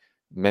 mais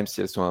même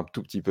si elles sont un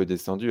tout petit peu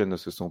descendues, elles ne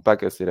se sont pas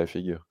cassées la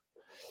figure.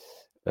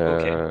 Ok.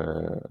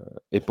 Euh,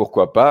 et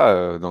pourquoi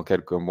pas, dans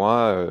quelques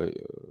mois,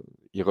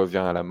 il revient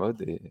à la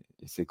mode et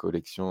ces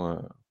collections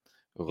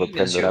Oui, bien reprennent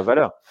de la sûr.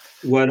 valeur.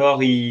 Ou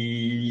alors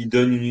il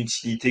donne une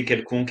utilité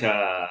quelconque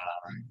à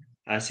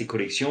ses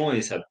collections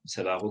et ça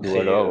va Ou recréer.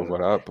 alors,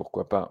 voilà,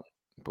 pourquoi pas,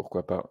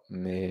 pourquoi pas.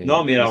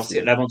 Non, mais Mais alors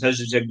c'est l'avantage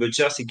de Jack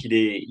Butcher, c'est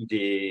il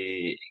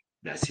est,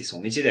 bah, c'est son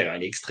métier d'ailleurs.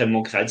 Il est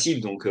extrêmement créatif,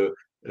 donc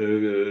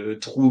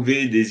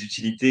trouver des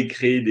utilités,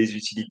 créer des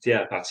utilités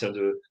à partir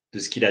de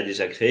ce qu'il a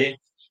déjà créé.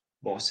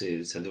 Bon,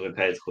 ça devrait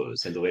pas être,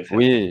 ça devrait le faire,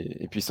 oui, quoi.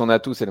 et puis son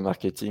atout, c'est le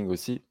marketing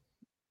aussi,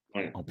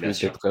 Ouais, en bien plus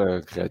sûr. d'être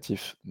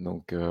créatif.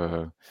 Donc,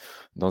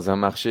 dans un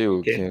marché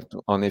Ok, qui est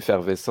en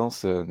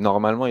effervescence,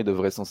 normalement, il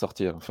devrait s'en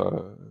sortir.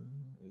 Enfin,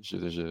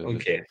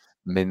 ok.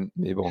 mais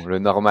bon, le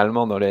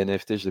normalement dans les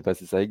NFT, je sais pas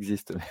si ça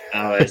existe.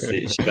 Ah ouais,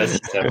 je sais pas si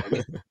ça,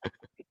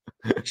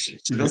 je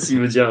sais pas s'il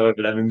veut dire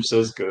la même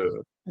chose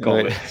qu'en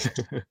Ouais. vrai.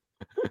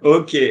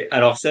 Ok,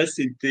 alors ça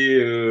c'était.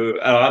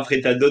 Alors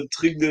après, t'as d'autres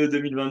trucs de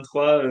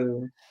 2023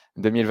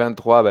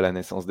 2023, bah, la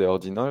naissance des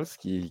Ordinals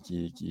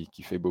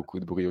qui fait beaucoup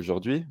de bruit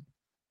aujourd'hui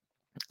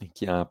et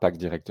qui impacte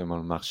directement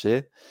le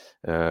marché.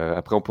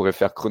 Après, on pourrait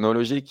faire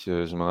chronologique.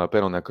 Je me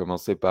rappelle, on a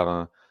commencé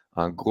par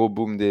un gros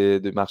boom des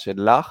marchés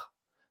de l'art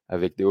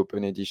avec des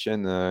open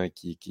edition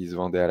qui se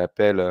vendaient à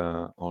l'appel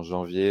en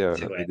janvier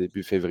C'est et vrai.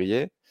 début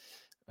février.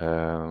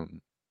 Euh,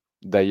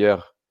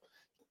 D'ailleurs,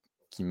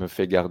 qui me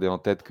fait garder en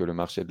tête que le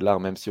marché de l'art,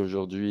 même si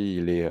aujourd'hui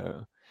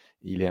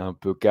il est un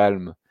peu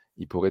calme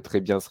il pourrait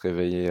très bien se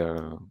réveiller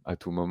à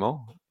tout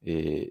moment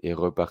et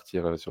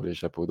repartir sur les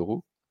chapeaux de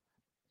roue.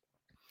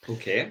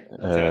 Ok,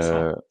 intéressant.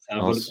 Euh, C'est un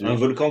ensuite,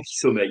 volcan qui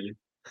sommeille.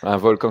 un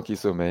volcan qui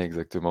sommeille,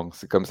 exactement.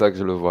 C'est comme ça que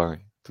je le vois, oui,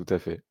 tout à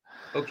fait.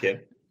 Ok.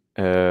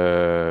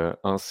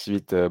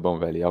 Ensuite, bon,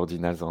 bah, les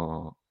ordinals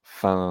en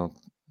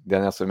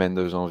dernière semaine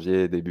de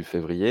janvier, début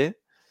février.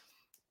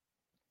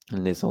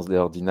 Naissance des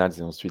ordinals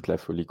et ensuite la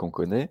folie qu'on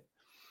connaît.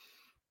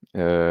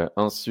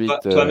 Ensuite,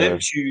 Toi-même,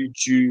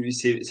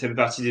 ça fait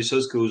partie des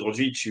choses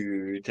qu'aujourd'hui,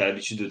 tu as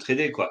l'habitude de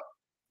trader, quoi.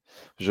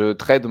 je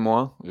trade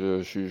moins.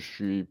 Je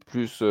suis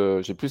plus,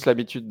 j'ai plus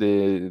l'habitude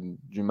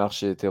du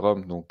marché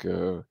Ethereum. Donc,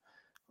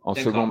 en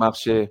second D'accord.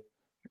 marché,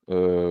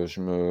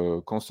 je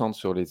me concentre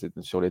sur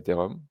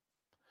l'Ethereum.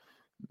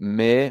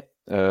 Mais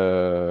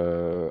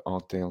en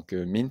tant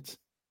que mint,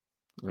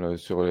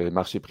 sur les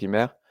marchés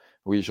primaires,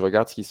 oui, je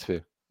regarde ce qui se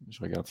fait. Je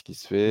regarde ce qui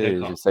se fait et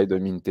D'accord. j'essaye de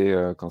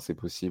minter quand c'est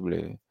possible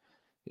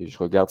et je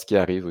regarde ce qui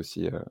arrive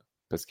aussi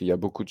parce qu'il y a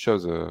beaucoup de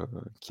choses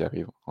qui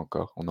arrivent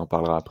encore. On en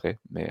parlera après,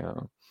 mais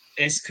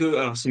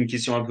Alors c'est une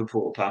question un peu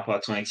par rapport à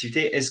ton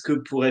activité, est-ce que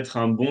pour être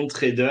un bon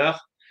trader,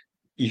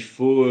 il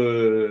faut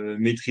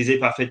maîtriser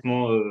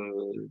parfaitement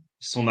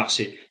son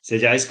marché?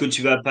 C'est-à-dire, est-ce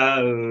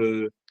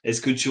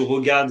que tu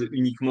regardes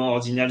uniquement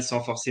Ordinal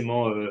sans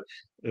forcément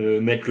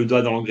mettre le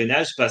doigt dans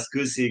l'engrenage parce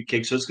que c'est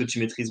quelque chose que tu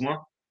maîtrises moins?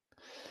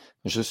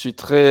 je suis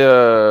très.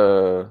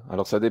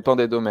 Alors, ça dépend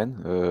des domaines.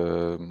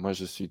 Moi,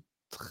 je suis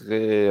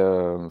très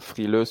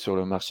frileux sur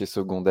le marché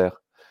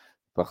secondaire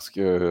parce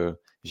que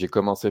j'ai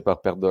commencé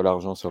par perdre de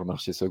l'argent sur le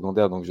marché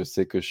secondaire, donc je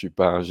sais que je suis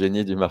pas un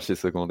génie du marché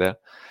secondaire.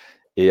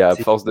 Et C'est à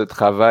force de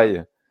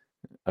travail,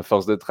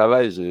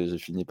 j'ai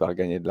fini par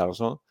gagner de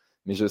l'argent.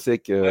 Mais je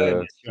sais ouais, ouais, que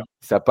bien sûr.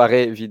 ça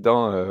paraît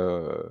évident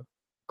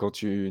quand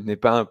tu n'es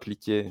pas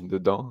impliqué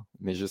dedans,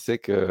 mais je sais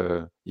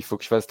que il faut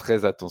que je fasse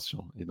très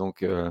attention. Et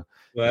donc, Ouais,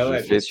 je ouais,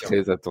 bien fais sûr.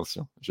 très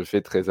attention. Je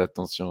fais très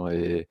attention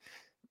et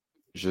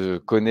je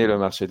connais le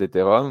marché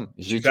d'Ethereum.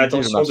 Tu fais J'étudie le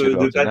attention marché de de ne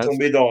pas l'Ordinals,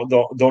 tomber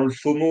dans le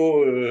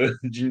FOMO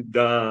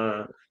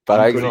par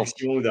d'une exemple.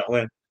 collection ou d'un.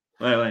 Ouais,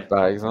 ouais, ouais.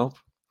 Par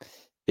exemple.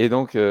 Et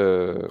donc,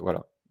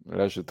 voilà.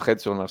 Là, je trade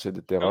sur le marché Non,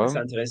 mais c'est d'Ethereum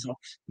intéressant.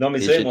 Non, mais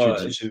et c'est vrai, moi,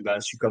 j'étudie.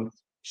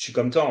 je suis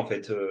comme toi, en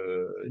fait.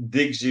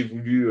 Dès que j'ai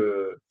voulu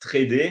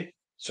trader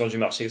sur du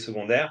marché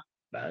secondaire,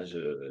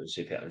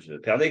 je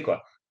perdais,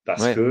 quoi.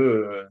 Parce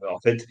que, Ouais, en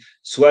fait,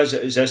 soit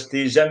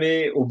j'achetais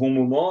jamais au bon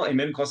moment, et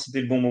même quand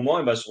c'était le bon moment,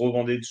 et ben, je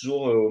revendais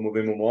toujours au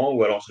mauvais moment,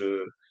 ou alors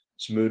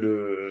je me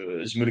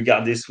le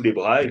gardais sous les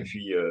bras,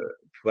 puis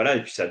voilà,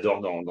 et puis ça dort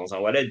dans un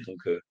wallet,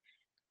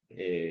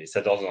 et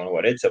ça dort dans un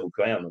wallet, ça vaut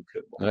plus rien. Bon.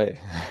 ouais.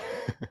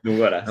 Donc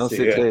voilà, Non,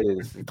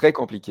 c'est très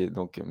compliqué.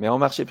 Donc, mais en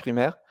marché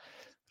primaire,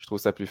 je trouve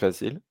ça plus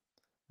facile.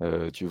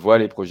 Tu vois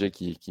les Mm. projets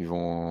qui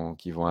vont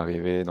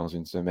arriver dans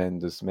une semaine,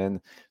 2 semaines,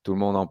 tout le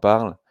monde en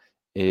parle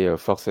et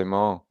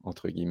forcément,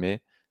 entre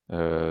guillemets,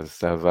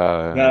 ça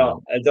Mais va,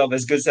 alors, attends,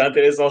 parce que c'est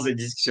intéressant cette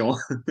discussion.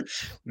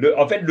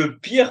 En fait, le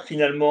pire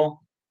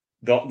finalement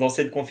dans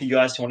cette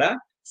configuration-là,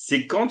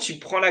 c'est quand tu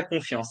prends la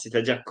confiance.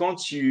 C'est-à-dire quand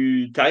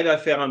tu arrives à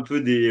faire un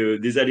peu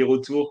des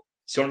allers-retours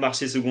sur le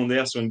marché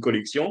secondaire, sur une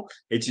collection,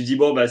 et tu dis,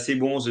 bon, bah, c'est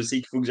bon, je sais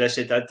qu'il faut que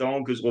j'achète à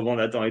temps, que je revende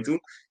à temps et tout.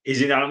 Et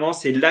généralement,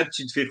 c'est là que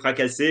tu te fais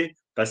fracasser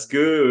parce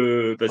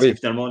que oui,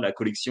 finalement, la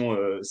collection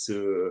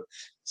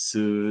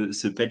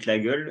se pète la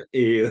gueule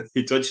et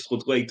toi, tu te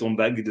retrouves avec ton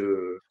bac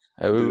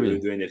ah oui, oui.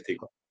 de NFT,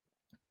 quoi.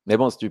 Mais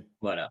bon, si tu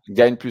Voilà.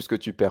 gagnes plus que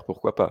tu perds,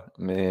 pourquoi pas?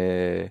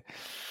 Mais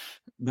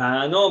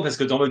Ben non, parce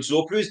que tu en veux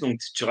toujours plus, donc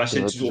tu tu en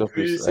rachètes veux toujours toujours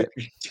plus, plus et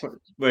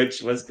ouais,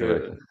 puis ouais, c'est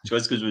vrai, tu vois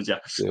ce que je veux dire.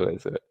 c'est vrai,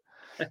 c'est vrai.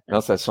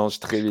 Non, ça change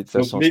très vite, ça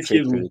Donc change très, très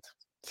méfiez-vous. vite.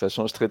 Ça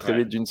change très, très Ouais,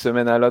 vite d'une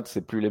semaine à l'autre,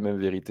 c'est plus les mêmes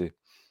vérités.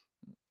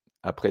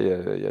 Après, il y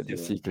a c'est des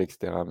vrai. cycles et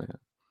cetera,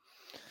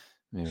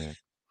 mais ouais.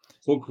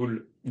 Trop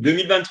cool.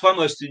 2023,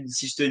 moi,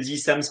 si je te dis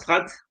Sam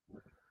Sprat,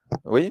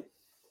 Oui,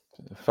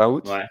 fin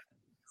août, ouais,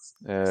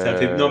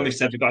 non, mais heu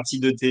ça fait partie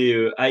de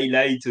tes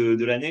highlights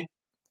de l'année.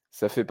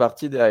 ça fait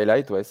partie des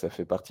highlights, ouais, ça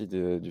fait partie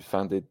du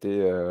fin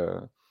d'été,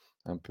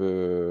 un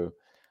peu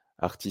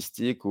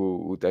artistique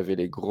où tu avais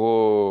les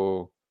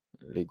gros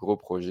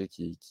projets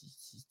qui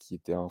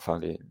étaient enfin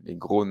les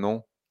gros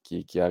noms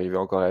qui arrivaient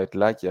encore à être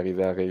là, qui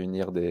arrivaient à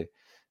réunir des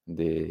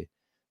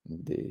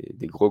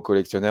des gros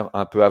collectionneurs.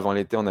 Un peu avant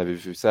l'été, on avait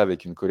vu ça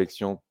avec une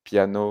collection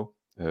piano,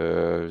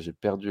 j'ai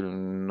perdu le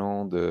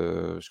nom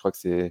je crois que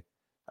c'est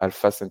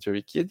Alpha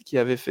Century Kid qui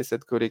avait fait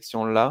cette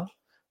collection-là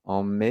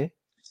en mai.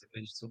 Je sais pas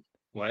du tout.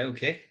 Ouais,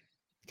 ok.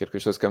 Quelque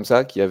chose comme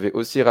ça, qui avait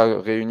aussi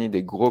réuni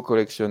des gros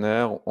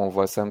collectionneurs. On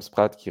voit Sam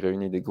Spratt qui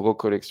réunit des gros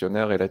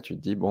collectionneurs et là tu te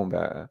dis, bon,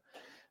 bah,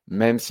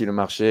 même si le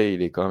marché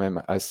il est quand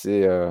même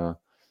assez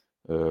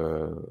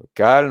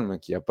calme,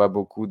 qu'il n'y a pas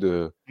beaucoup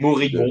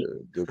Moribond.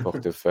 de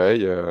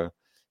portefeuilles,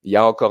 il y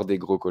a encore des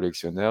gros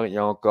collectionneurs, il y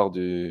a encore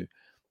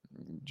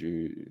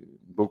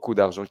beaucoup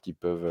d'argent qui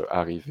peuvent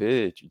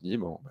arriver et tu te dis,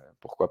 bon, bah,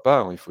 pourquoi pas,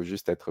 hein, il faut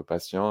juste être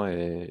patient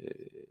et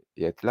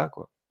être là,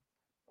 quoi.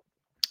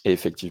 Et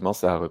effectivement,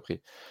 ça a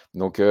repris.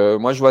 Donc,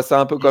 moi, je vois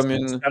ça un peu Et comme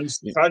Sam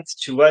Sprat,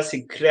 tu vois,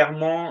 c'est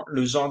clairement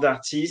le genre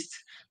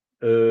d'artiste.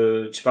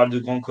 tu parles de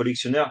grands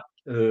collectionneurs,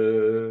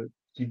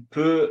 qui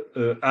peut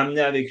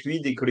amener avec lui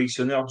des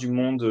collectionneurs du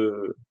monde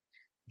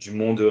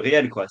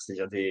réel, quoi.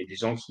 C'est-à-dire des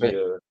gens qui, Oui,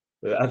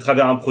 à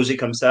travers un projet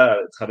comme ça, à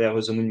travers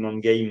The Monument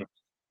Game,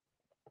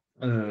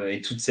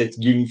 et toute cette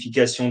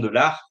gamification de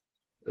l'art,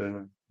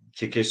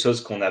 qui est quelque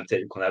chose qu'on n'a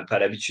pas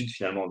l'habitude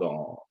finalement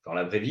dans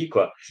la vraie vie,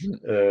 quoi. mm,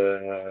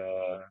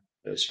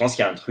 Je pense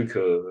qu'il y a un truc,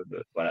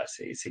 voilà,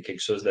 c'est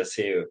quelque chose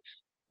d'assez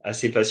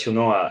assez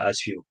passionnant à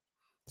suivre.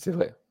 c'est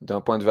vrai.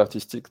 D'un point de vue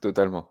artistique,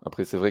 totalement.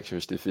 Après, c'est vrai que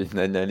je t'ai fait une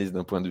analyse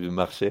d'un point de vue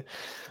marché,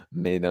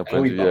 mais d'un Ah point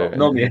de oui, vue, pardon.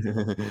 Non, mais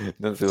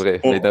non, c'est vrai.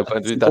 Mais bon, d'un point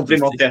de vue c'est artistique,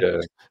 complémentaire.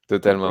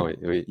 totalement, oui,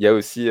 oui. Il y a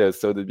aussi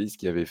Sotheby's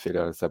qui avait fait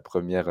sa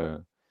première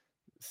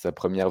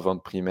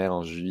vente primaire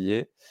en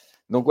juillet.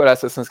 Donc voilà,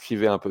 ça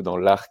s'inscrivait un peu dans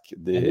l'arc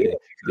Ah oui, des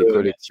le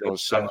collections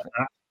chères,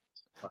 travail.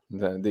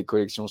 Ah, des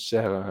collections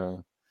chères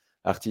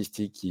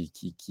artistiques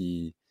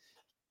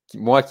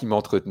moi, qui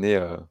m'entretenaient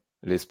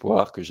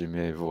l'espoir que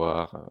j'aimais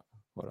voir.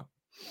 Voilà.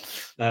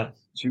 ah,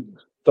 tu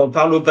t'en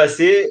parles au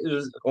passé,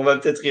 on va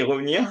peut-être y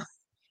revenir.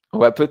 On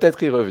va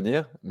peut-être y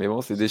revenir, mais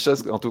bon, c'est des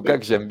choses, en tout cas,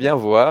 que j'aime bien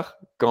voir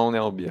quand on est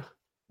en bière.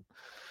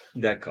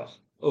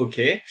 D'accord. Ok.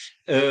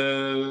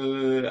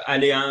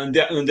 Allez, un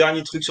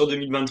dernier truc sur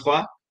 2023.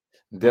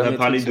 On a Dernier truc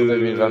parlé sur de.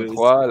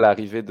 2023,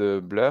 l'arrivée de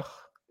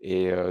Blur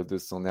et de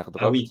son Ah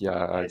airdrop oui,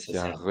 ouais, ça qui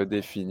a c'est.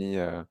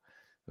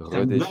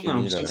 Putain, Blanc, on a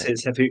redéfini l'impression le. que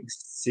ça fait,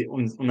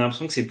 on a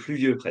l'impression que c'est plus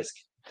vieux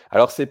presque.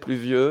 Alors, c'est plus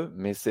vieux,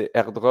 mais c'est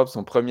airdrop.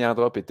 Son premier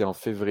airdrop était en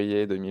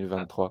février Ah,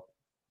 2023.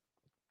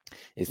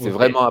 Et c'est ok,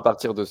 vraiment à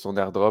partir de son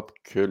airdrop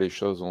que les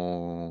choses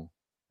ont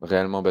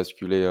réellement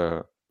basculé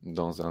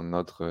dans une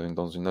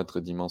autre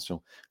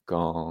dimension.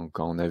 Quand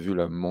on a vu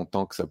le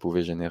montant que ça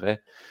pouvait générer,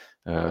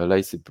 là,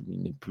 il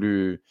n'est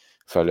plus.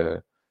 Enfin,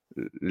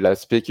 la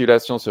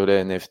spéculation sur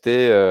les NFT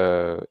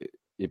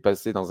est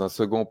passée dans un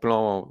second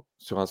plan,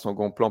 sur un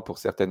second plan pour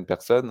certaines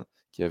personnes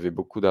qui avaient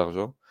beaucoup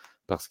d'argent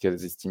parce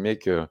qu'elles estimaient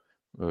que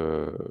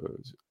euh,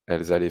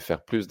 elles allaient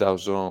faire plus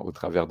d'argent au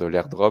travers de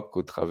l'airdrop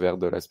qu'au travers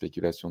de la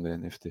spéculation des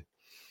NFT.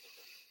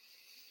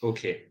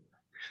 ok.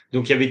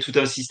 Donc il y avait tout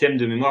un système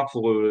de mémoire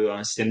pour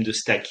un système de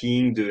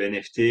stacking, de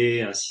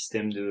NFT, un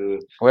système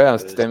Ouais, un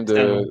c'est système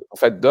ça, non? en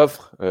fait,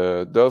 d'offres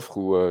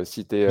où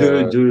si tu es,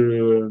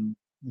 De,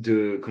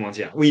 de, comment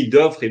dire? Oui,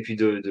 d'offres et puis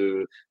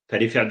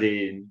fallait faire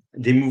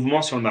des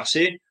mouvements sur le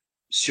marché,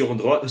 sur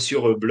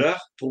Blur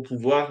pour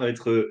pouvoir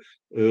être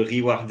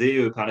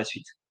rewardé par la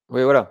suite.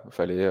 oui, voilà,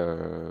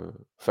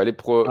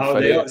 Alors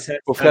fallait d'ailleurs, ça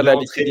offrir de avait la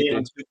entraîné un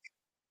liquidité, truc.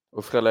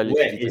 offrir de la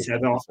Ouais, et liquidité. ça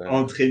avait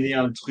entraîné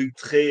un truc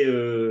très,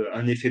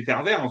 un effet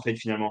pervers en fait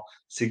finalement.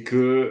 C'est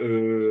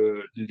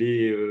que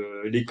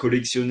les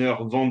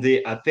collectionneurs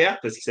vendaient à perte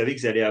parce qu'ils savaient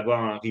qu'ils allaient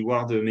avoir un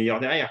reward meilleur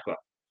derrière, quoi.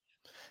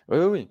 Oui,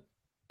 oui, oui,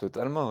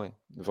 totalement, oui.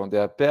 Vendait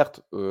à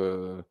perte,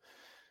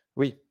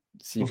 oui,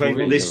 s'ils Enfin, ils pouvaient,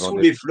 vendaient ils le sous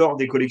vendaient. les flores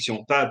des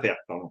collections, pas à perte,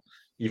 pardon.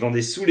 Ils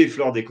vendaient sous les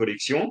flores des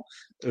collections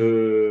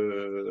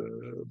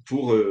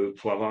pour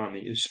avoir un.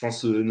 Je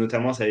pense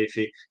notamment ça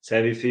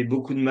avait fait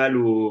beaucoup de mal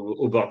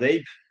au Bored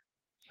Ape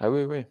Ah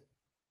oui, oui,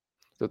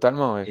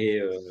 totalement, oui.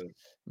 et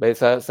Ben,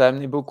 ça a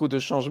amené beaucoup de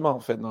changements, en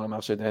fait, dans le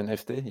marché des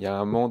NFT. Il y a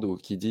un monde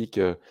qui dit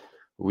que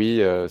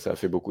oui, ça a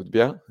fait beaucoup de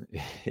bien,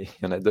 et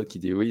il y en a d'autres qui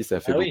disent oui, ça a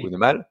fait ah beaucoup oui, de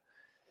mal.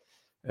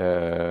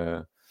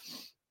 Euh,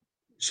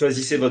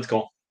 choisissez votre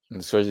camp.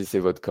 Choisissez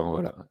votre camp,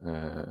 voilà.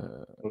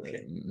 Ok.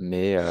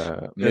 Mais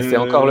c'est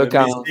encore le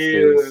cas, Mais hein.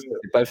 c'est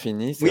C'est pas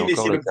fini, c'est oui, mais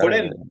encore c'est le le cas.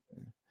 problème.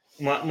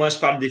 Moi, je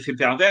parle d'effet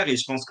pervers et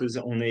je pense que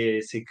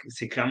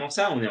c'est clairement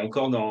ça. On est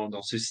encore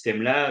dans ce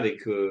système-là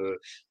avec,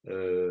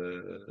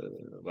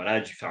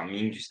 voilà, du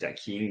farming, du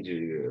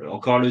stacking,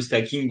 encore le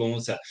stacking. Bon,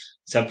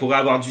 ça pourrait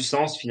avoir du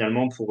sens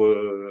finalement pour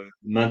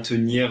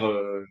maintenir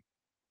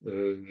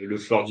le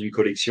floor d'une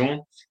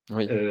collection.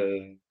 Oui. Euh,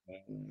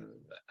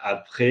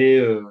 après,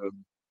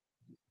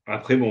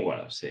 après, bon,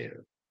 voilà,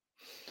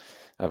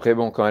 Après,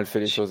 bon, quand elle fait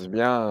les choses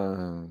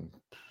bien,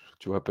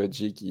 tu vois,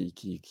 Pudgy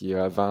qui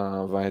a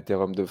 20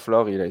 Ethereum de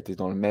floor, il a été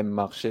dans le même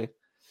marché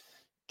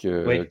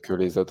oui, que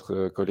les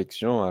autres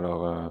collections.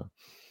 Alors,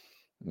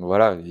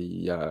 voilà,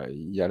 il y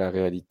a la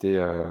réalité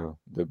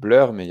de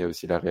Blur, mais il y a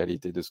aussi la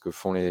réalité de ce que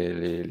font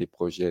les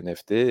projets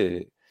NFT.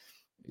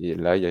 Et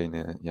là, il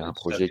y a un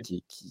tout à projet fait.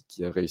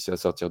 qui a réussi à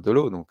sortir de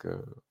l'eau. Donc,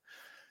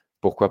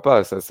 pourquoi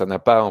pas? Ça n'a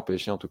pas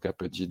empêché, en tout cas,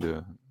 Pudgy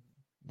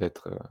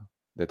d'être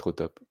d'être au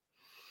top.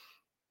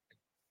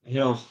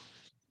 Alors,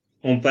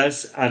 on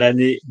passe à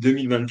l'année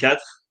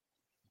 2024.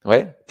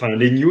 Ouais, Enfin,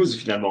 les news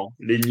finalement,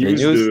 les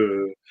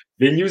news.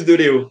 les news de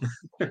Léo.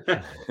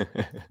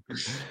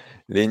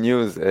 Les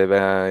news, eh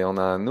ben, on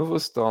a un nouveau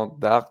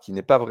standard qui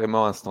n'est pas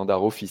vraiment un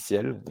standard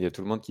officiel. Il y a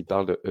tout le monde qui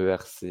parle de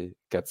ERC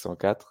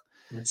 404,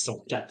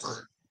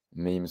 104.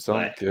 mais il me semble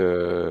Ouais.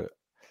 que,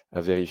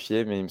 à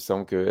vérifier, mais il me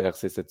semble que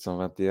ERC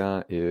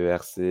 721 et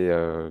ERC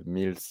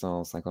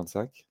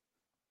 1155,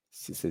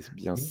 si c'est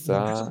bien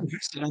ça.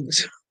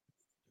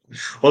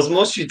 En ce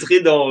moment, je suis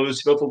très dans, je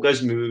sais pas pourquoi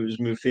je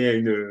me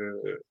fais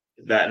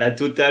la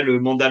totale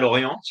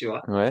Mandalorian, tu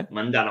vois, Ouais,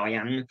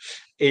 Mandalorian.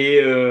 Et,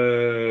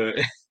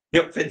 et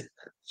en fait,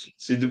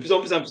 J'ai de plus en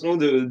plus l'impression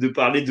de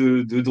parler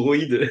de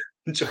droïdes.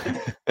 Tu vois.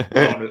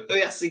 Alors, le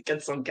ERC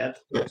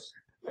 404.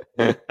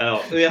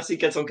 Alors, ERC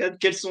 404,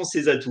 quels sont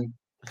ses atouts?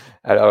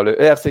 Alors, le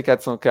ERC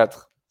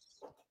 404,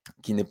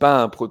 qui n'est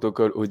pas un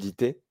protocole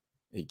audité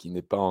et qui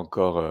n'est pas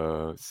encore.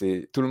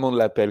 Tout le monde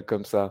l'appelle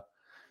comme ça,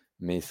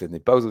 mais ce n'est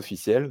pas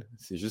officiel.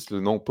 C'est juste le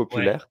nom Ouais.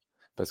 populaire.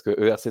 Parce que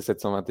ERC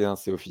 721,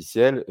 c'est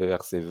officiel.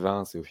 ERC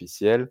 20, c'est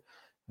officiel.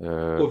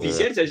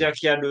 Officiel, ERC, c'est-à-dire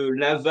qu'il y a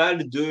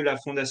l'aval de la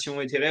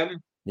fondation Ethereum?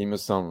 il me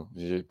semble.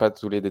 Je n'ai pas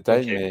tous les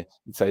détails, Ok, mais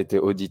ça a été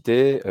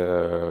audité.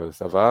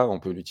 Ça va, on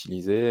peut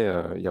l'utiliser.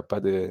 Il n'y a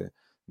pas de,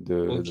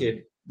 ok.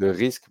 de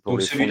risque pour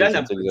Donc les fonds celui-là, des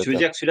tu veux utilisateurs.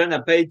 dire que celui-là n'a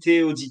pas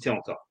été audité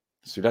encore.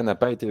 Celui-là n'a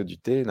pas été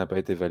audité, n'a pas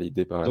été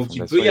validé par la Donc il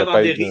peut fondation. Il y n'y a avoir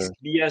pas eu des de. risques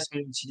liés à son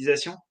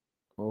utilisation?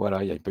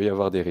 Voilà, il peut y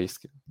avoir des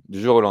risques. Du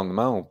jour au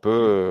lendemain, on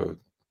peut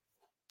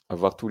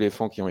avoir tous les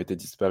fonds qui ont été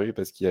disparus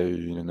parce qu'il y a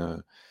eu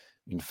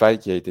une faille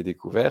qui a été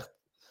découverte,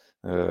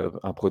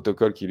 un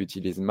protocole qui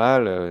l'utilise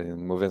mal, une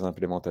mauvaise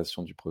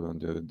implémentation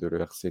de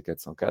l'ERC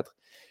 404.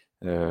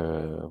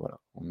 Voilà,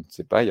 on ne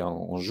sait pas,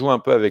 on joue un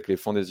peu avec les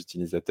fonds des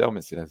utilisateurs,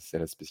 mais c'est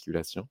la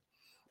spéculation.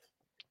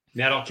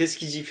 Mais alors, qu'est-ce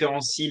qui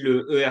différencie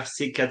le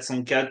ERC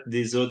 404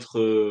 des autres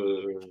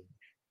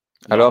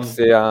Alors,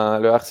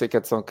 normes? le RC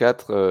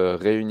 404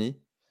 réunit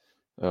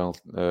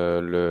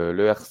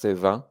le RC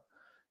 20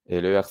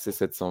 et le RC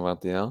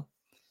 721.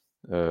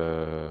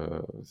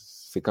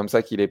 C'est comme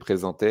ça qu'il est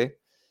présenté.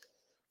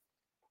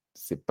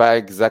 C'est pas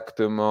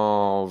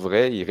exactement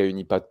vrai. Il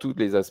réunit pas tous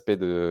les aspects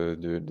de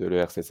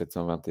l'ERC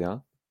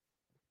 721.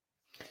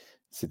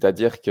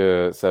 C'est-à-dire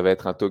que ça va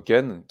être un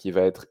token qui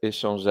va être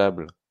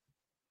échangeable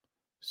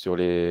sur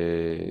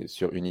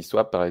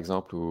Uniswap, par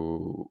exemple,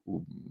 ou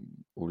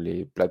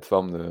les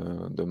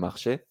plateformes de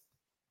marché,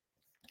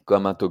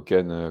 comme un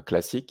token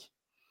classique.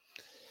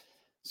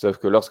 Sauf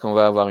que lorsqu'on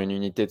va avoir une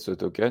unité de ce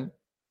token,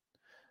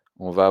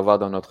 on va avoir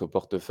dans notre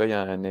portefeuille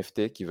un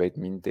NFT qui va être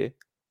minté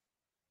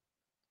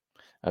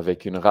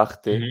avec une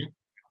rareté Mhm.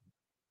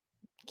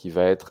 qui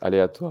va être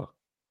aléatoire.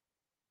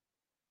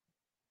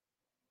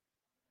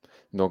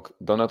 Donc,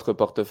 dans notre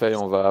portefeuille,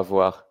 on va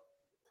avoir.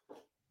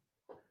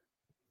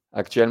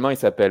 Actuellement, il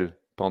s'appelle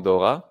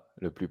Pandora,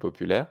 le plus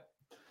populaire.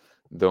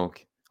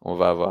 Donc, on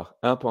va avoir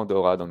un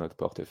Pandora dans notre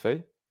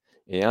portefeuille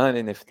et un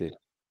NFT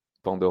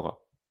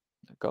Pandora.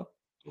 D'accord?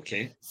 Ok.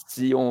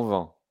 Si on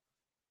vend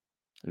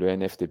le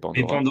NFT Mais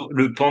Pandora,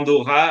 Le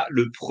Pandora,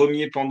 le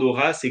premier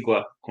Pandora, c'est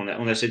quoi? On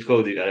achète quoi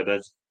à la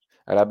base?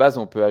 à la base,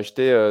 on peut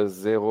acheter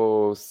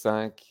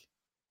 0,5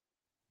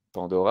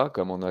 Pandora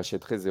comme on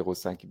achèterait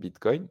 0,5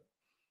 Bitcoin.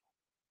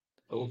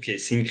 Ok,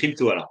 c'est une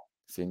crypto alors.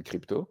 C'est une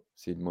crypto,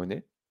 c'est une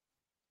monnaie.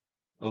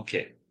 Ok.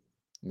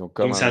 Donc,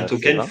 comme Donc c'est un un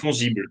token ERC20,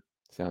 fongible.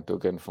 c'est un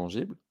token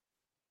fongible.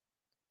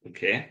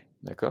 Ok.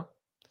 D'accord?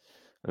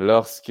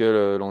 Lorsque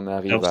l'on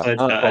arrive Alors à ça va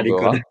être un à l'école.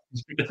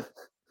 Pandora,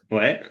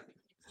 Ouais.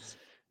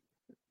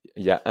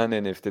 il y a un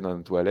NFT dans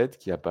notre wallet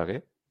qui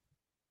apparaît,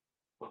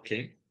 Ok.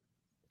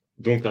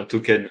 Donc un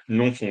token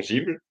non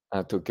fongible.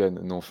 un token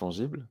non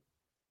fongible.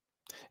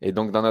 Et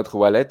donc, dans notre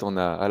wallet, on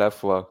a à la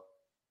fois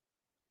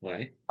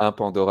Ouais. un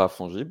Pandora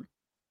fongible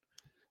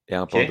et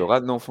un Ok. Pandora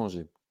non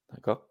fongible.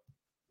 D'accord?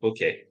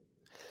 Ok.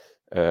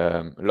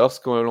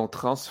 Lorsque l'on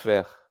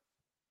transfère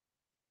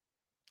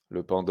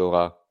le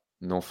Pandora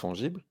non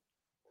fongible,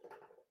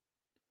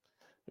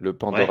 le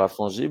Pandora Ouais.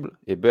 fongible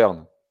est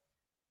burn.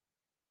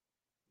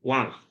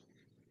 Wow.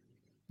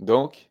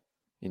 Donc,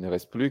 il ne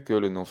reste plus que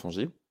le non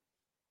fongible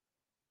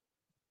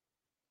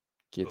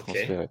qui est Ok.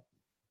 transféré.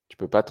 Tu ne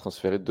peux pas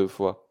transférer deux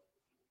fois.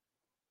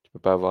 Tu ne peux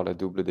pas avoir la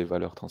double des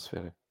valeurs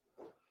transférées.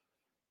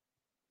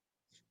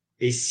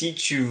 Et si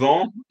tu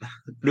vends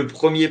le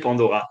premier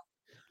Pandora?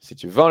 Si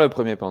tu vends le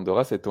premier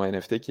Pandora, c'est ton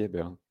NFT qui est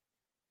burn.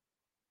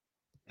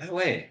 Ah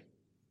ouais.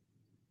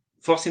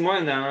 Forcément,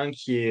 il y en a un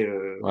qui est.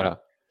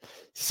 Voilà.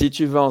 Si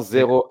tu vends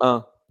D'accord.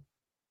 0,1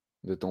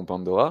 de ton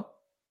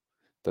Pandora,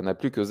 tu n'en as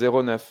plus que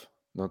 0,9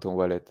 dans ton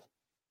wallet.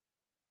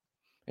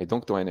 Et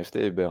donc ton NFT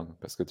est burn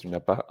parce que tu n'as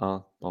pas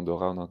un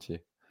Pandora en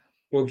entier.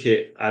 Ok.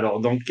 Alors,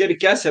 dans quel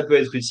cas ça peut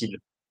être utile?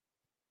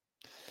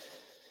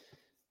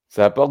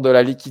 Ça apporte de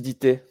la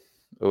liquidité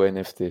au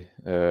NFT.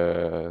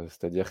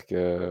 C'est-à-dire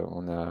que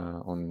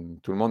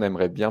tout le monde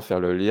aimerait bien faire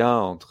le lien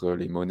entre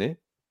les monnaies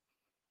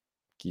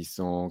qui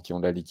ont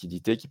de la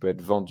liquidité, qui peut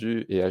être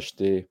vendue et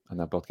achetée à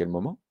n'importe quel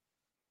moment.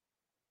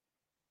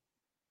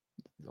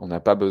 On n'a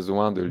pas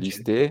besoin de Ok.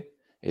 lister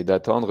et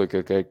d'attendre que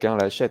quelqu'un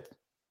l'achète.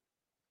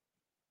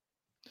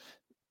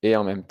 Et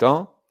en même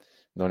temps,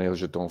 dans les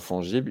jetons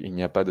fongibles, il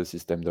n'y a pas de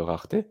système de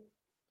rareté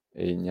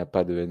et il n'y a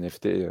pas de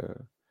NFT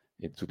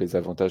et tous les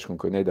avantages qu'on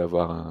connaît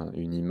d'avoir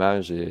une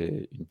image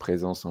et une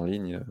présence en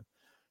ligne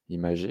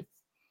imagée.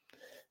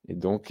 Et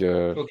donc,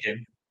 Ok.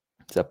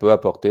 ça peut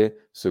apporter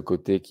ce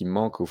côté qui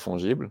manque au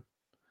fongible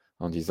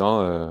en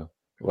disant,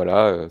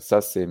 voilà,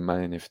 ça c'est ma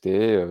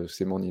NFT,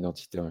 c'est mon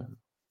identité.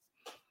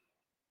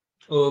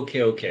 Ok.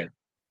 Ok.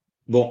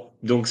 Bon.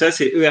 Donc, ça,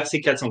 c'est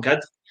ERC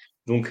 404.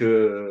 Donc,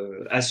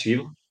 à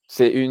suivre.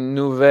 C'est une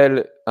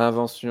nouvelle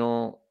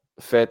invention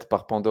faite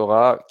par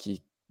Pandora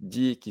qui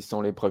dit qu'ils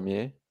sont les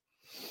premiers.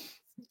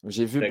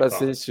 J'ai vu D'accord.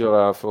 passer sur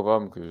un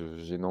forum que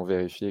j'ai non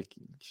vérifié, que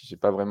j'ai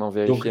pas vraiment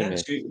Donc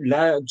vérifié,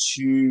 là, mais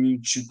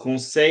tu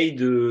conseilles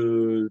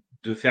de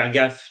faire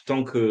gaffe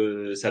tant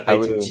que ça n'a pas ah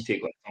oui, été oui, audité,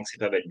 quoi, tant que c'est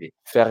pas validé.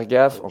 faire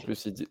gaffe. En Ok.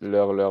 plus,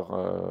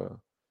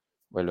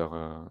 ouais,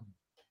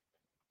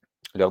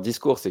 leur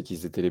discours, c'est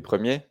qu'ils étaient les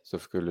premiers,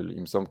 sauf que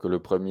il me semble que le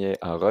premier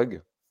a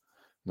rug,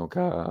 donc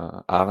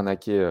a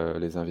arnaqué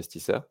les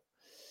investisseurs.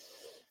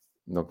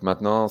 Donc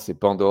maintenant, c'est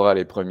Pandora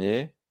les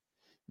premiers.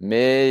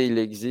 Mais il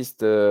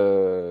existe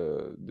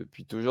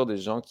depuis toujours des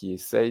gens qui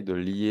essayent de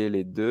lier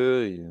les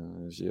deux. Et,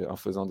 en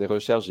faisant des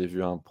recherches, j'ai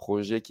vu un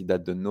projet qui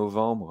date de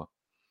novembre,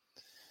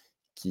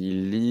 qui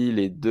lie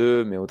les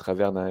deux, mais au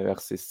travers d'un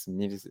ERC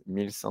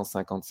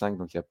 1155,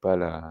 donc il n'y a pas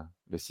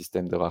le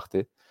système de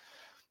rareté.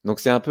 Donc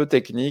c'est un peu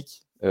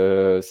technique,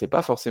 c'est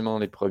pas forcément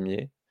les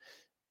premiers,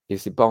 et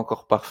c'est pas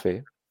encore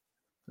parfait.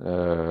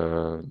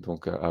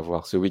 Donc à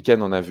voir. Ce week-end,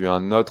 on a vu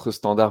un autre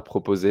standard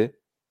proposé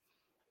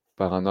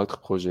par un autre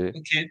projet.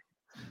 Ok.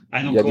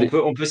 Ah, Il y a donc de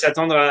on peut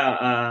s'attendre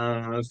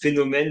à un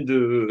phénomène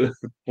de,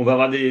 on va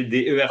avoir des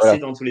ERC voilà.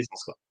 dans tous les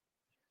sens, quoi.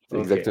 Ok.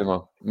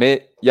 Exactement.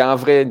 Mais il y a un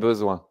vrai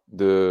besoin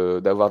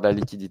d'avoir de la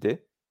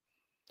liquidité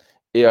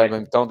et en Ouais.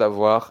 même temps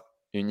d'avoir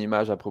une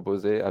image à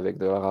proposer avec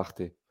de la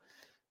rareté.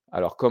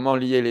 Alors, comment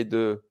lier les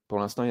deux? Pour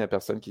l'instant, il n'y a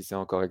personne qui sait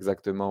encore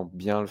exactement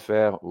bien le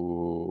faire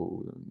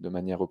ou de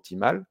manière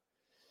optimale,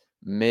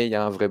 mais il y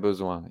a un vrai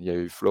besoin. Il y a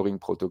eu Flooring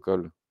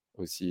Protocol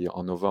aussi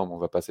en novembre, on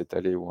ne va pas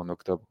s'étaler, ou en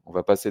octobre, on ne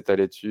va pas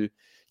s'étaler dessus,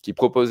 qui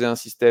proposait un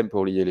système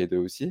pour lier les deux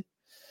aussi.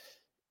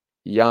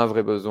 Il y a un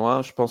vrai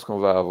besoin. Je pense qu'on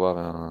va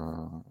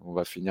on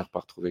va finir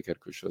par trouver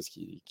quelque chose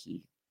qui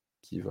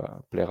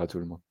va plaire à tout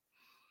le monde.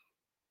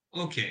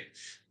 Ok.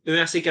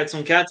 ERC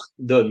 404,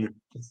 donne.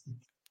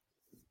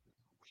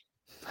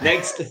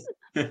 Next.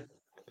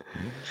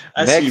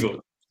 À Next,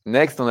 suivre.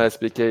 next, on a la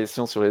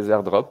spéculation sur les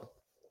airdrops.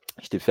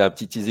 Je t'ai fait un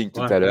petit teasing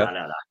tout Oh à là l'heure.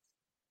 là là.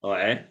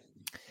 Ouais.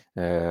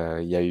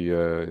 Il y a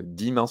eu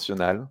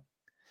Dimensional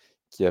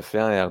qui a fait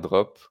un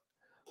airdrop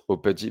au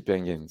Pudgy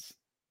Penguins.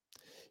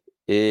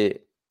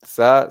 Et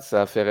ça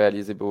a fait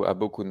réaliser à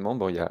beaucoup de monde.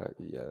 Bon,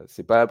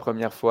 c'est pas la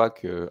première fois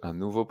qu'un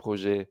nouveau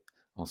projet,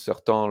 en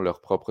sortant leur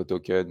propre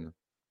token,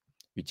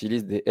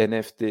 utilise des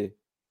NFT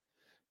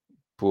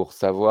pour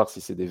savoir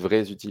si c'est des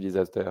vrais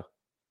utilisateurs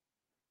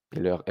et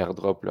leur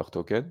airdrop leur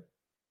token.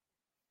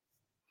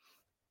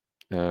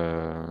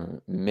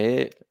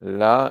 Mais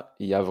là,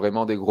 il y a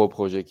vraiment des gros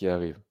projets qui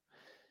arrivent.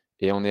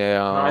 Et on est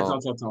Alors attends, en...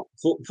 attends, attends.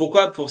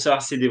 Pourquoi pour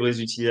savoir si c'est des vrais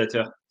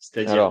utilisateurs?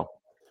 C'est-à-dire? Alors,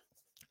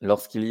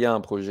 lorsqu'il y a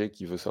un projet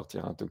qui veut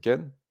sortir un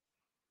token,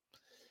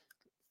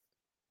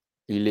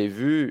 il est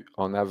vu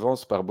en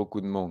avance par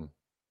beaucoup de monde.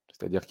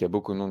 C'est-à-dire qu'il y a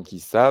beaucoup de monde qui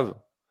savent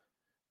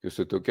que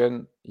ce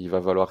token, il va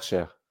valoir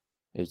cher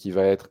et qu'il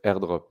va être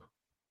airdrop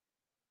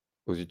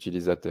aux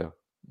utilisateurs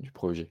du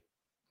projet.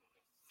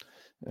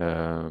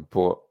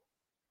 Pour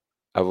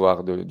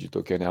avoir du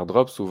token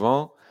airdrop,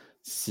 souvent,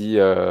 si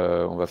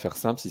on va faire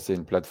simple, si c'est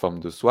une plateforme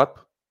de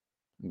swap,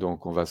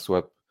 donc on va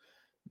swap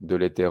de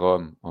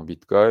l'Ethereum en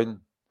Bitcoin,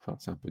 enfin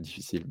c'est un peu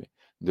difficile, mais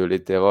de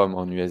l'Ethereum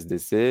en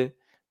USDC,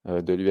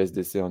 de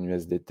l'USDC en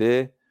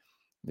USDT,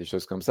 des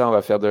choses comme ça. On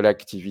va faire de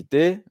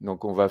l'activité,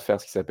 donc on va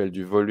faire ce qui s'appelle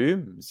du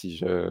volume. Si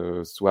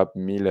je swap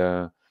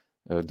 1000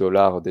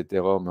 dollars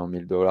d'Ethereum en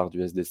 1000 dollars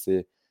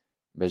d'USDC,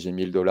 ben, j'ai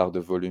 1000 dollars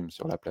de volume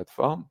sur la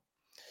plateforme.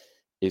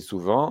 Et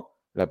souvent,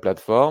 la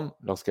plateforme,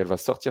 lorsqu'elle va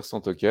sortir son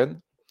token,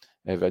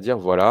 elle va dire,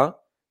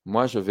 voilà,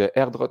 moi je vais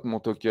airdrop mon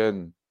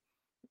token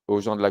aux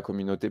gens de la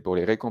communauté pour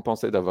les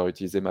récompenser d'avoir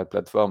utilisé ma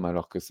plateforme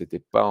alors que ce n'était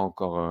pas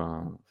encore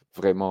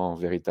vraiment,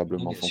 Oui,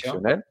 véritablement bien sûr.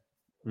 fonctionnel.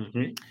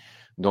 Mhm.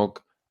 Donc,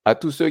 à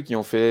tous ceux qui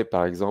ont fait,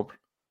 par exemple,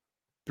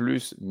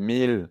 plus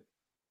 1000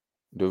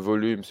 de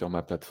volume sur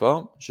ma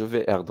plateforme, je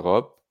vais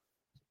airdrop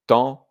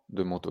tant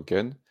de mon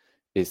token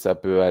et ça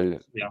peut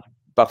Bien.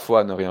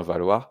 parfois ne rien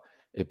valoir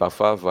et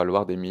parfois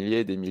valoir des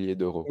milliers et des milliers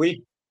d'euros.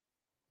 Oui,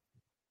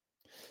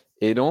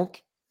 Et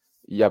donc,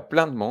 il y a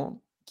plein de monde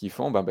qui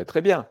font, ben,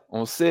 très bien,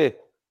 on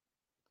sait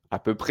à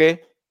peu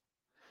près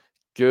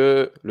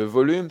que le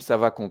volume, ça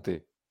va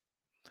compter.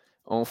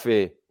 On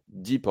fait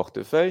 10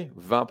 portefeuilles,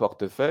 20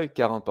 portefeuilles,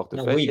 40 ah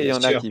portefeuilles, oui, et il bien y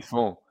en a sûr. qui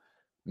font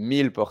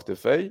 1000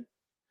 portefeuilles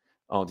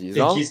en Et qui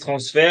disant, se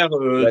transfèrent de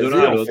l'un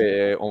vas-y, à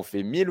l'autre. on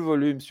fait 1000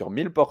 volumes sur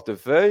 1000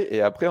 portefeuilles,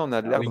 et après, on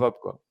a de Ah oui. l'airdrop,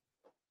 quoi.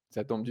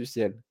 Ça tombe du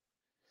ciel. Et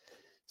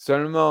en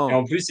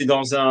Seulement, plus, c'est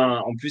dans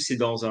un,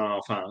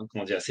 enfin,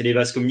 comment dire, c'est les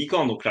vases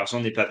communicants, donc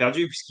l'argent n'est pas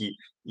perdu puisqu'ils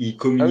ah oui,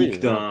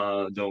 communiquent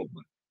voilà.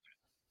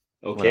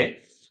 ok. Voilà.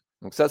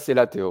 Donc ça, c'est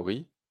la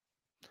théorie.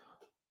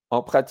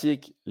 En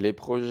pratique, les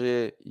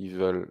projets, ils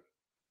veulent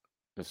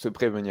se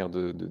prévenir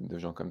de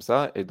gens comme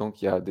ça. Et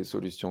donc, il y a des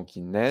solutions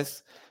qui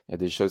naissent, il y a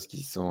des choses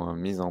qui sont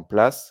mises en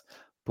place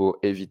pour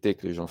éviter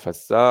que les gens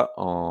fassent ça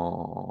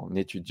en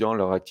étudiant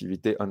leur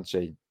activité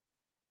on-chain.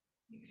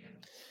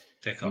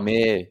 D'accord.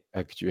 Mais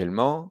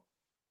actuellement,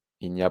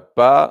 il n'y a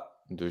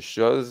pas de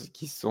choses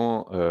qui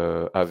sont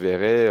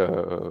avérées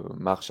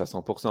marchent à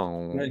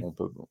 100%. Ouais. On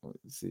peut,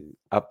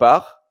 à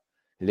part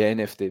les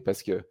NFT,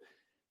 parce que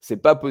c'est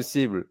pas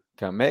possible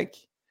qu'un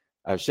mec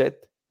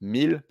achète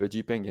 1000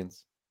 Pudgy Penguins,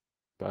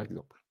 par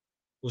exemple.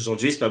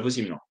 Aujourd'hui, c'est pas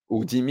possible, non.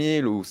 Ou 10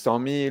 000 ou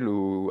 100 000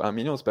 ou 1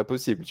 million, c'est pas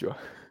possible, tu vois?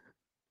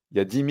 Il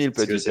y a 10 000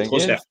 Parce que Pudgy c'est trop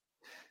Penguins, cher.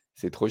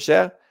 c'est trop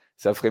cher,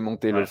 ça ferait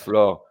monter le Ouais.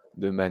 floor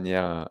de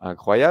manière,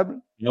 incroyable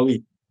Ah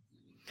oui.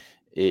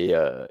 et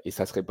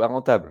ça serait pas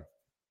rentable.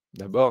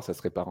 D'abord, ça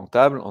serait pas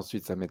rentable,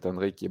 ensuite ça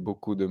m'étonnerait qu'il y ait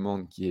beaucoup de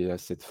monde qui ait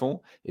assez de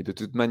fonds et de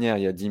toute manière,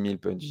 il y a 10 000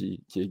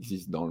 Pudgy qui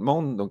existent dans le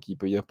monde, donc il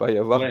peut pas y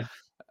avoir Ouais.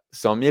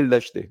 100 000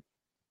 d'achetés.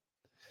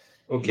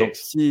 Donc OK.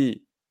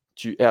 si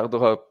tu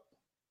airdrop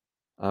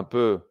un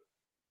peu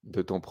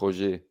de ton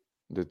projet,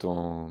 de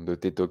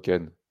tes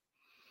tokens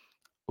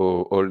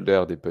aux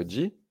holders des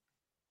Pudgy,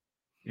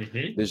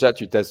 Mmh. déjà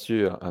tu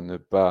t'assures à ne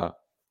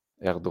pas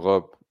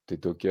airdrop tes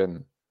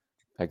tokens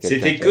à quelqu'un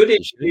C'était qui que a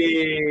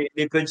triché.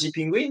 les Pudgy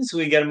Penguins ou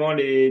également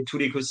tout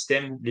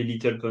l'écosystème, les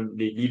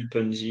Lil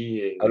Pudgy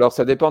et... Alors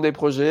ça dépend des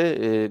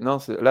projets et non,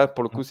 là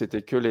pour le coup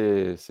c'était que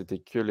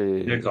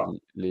D'accord.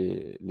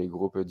 les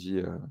gros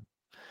Pudgy.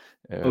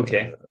 OK.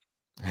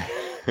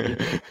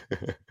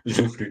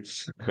 Joufflu.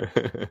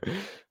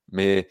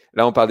 Mais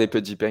là, on parle des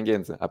Pudgy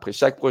Penguins. Après,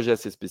 chaque projet a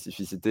ses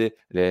spécificités,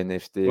 les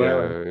NFT Ouais,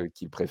 ouais.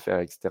 qu'il préfère,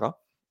 etc.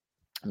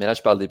 Mais là,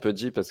 je parle des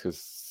Pudgy parce que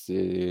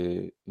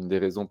c'est une des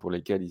raisons pour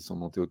lesquelles ils sont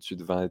montés au-dessus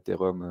de 20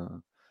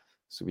 Ethereum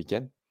ce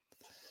week-end.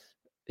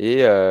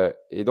 Et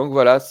donc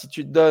voilà, si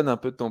tu donnes un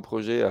peu de ton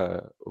projet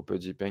aux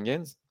Pudgy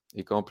Penguins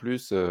et qu'en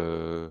plus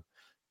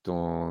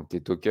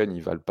tes tokens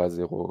ils valent pas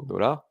 0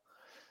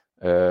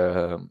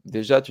 $,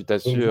 déjà tu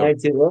Donc 20 t'assures.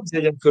 Ethereum,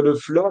 c'est-à-dire que le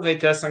floor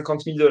était à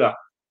 50 000 $,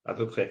 à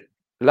peu près.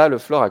 Là, le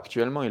floor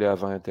actuellement, il est à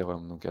 20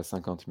 Ethereum, donc à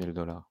 50 000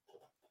 $.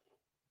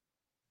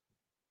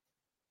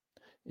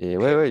 Et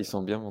ouais, OK. ouais, ils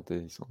sont bien montés,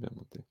 ils sont bien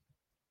montés.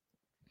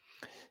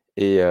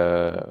 Et,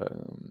 euh,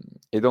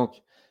 et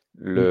donc,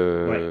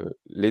 Ouais.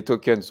 les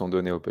tokens sont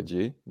donnés au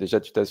podier. Déjà,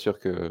 tu t'assures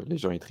que les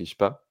gens ils trichent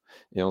pas.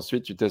 Et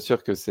ensuite, tu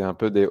t'assures que c'est un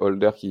peu des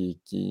holders qui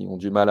ont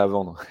du mal à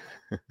vendre.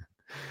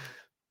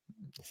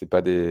 C'est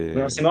pas Non,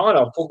 des. c'est marrant.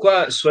 Alors,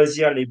 pourquoi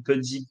choisir les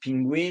Pudgy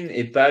Penguins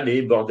et pas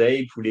les Bored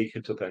Ape ou les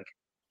CryptoPunk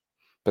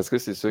Parce que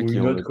c'est ceux ou qui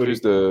une ont autre le plus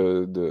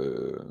collection?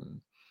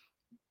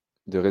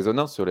 de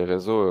résonance sur les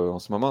réseaux en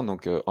ce moment.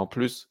 Donc, en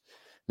plus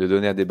de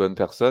donner à des bonnes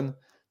personnes,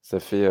 ça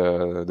fait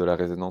de la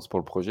résonance pour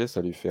le projet.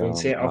 Ça lui fait Donc,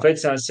 en fait,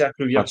 c'est un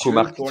cercle un coup virtueux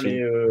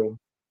marketing.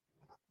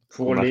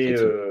 Coup pour marketing.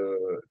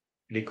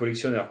 les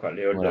collectionneurs, quoi,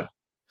 les Voilà. holders.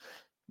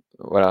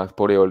 Voilà,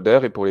 pour les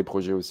holders et pour les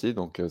projets aussi.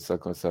 Donc, ça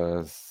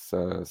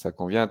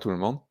convient à tout le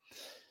monde.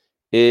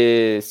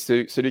 Et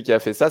celui qui a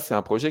fait ça, c'est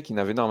un projet qui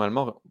n'avait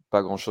normalement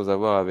pas grand-chose à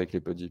voir avec les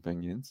Pudgy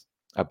Penguins,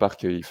 Ouais,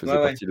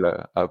 ouais.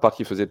 à part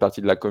qu'il faisait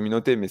partie de la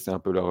communauté, mais c'est un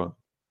peu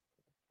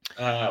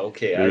Ah,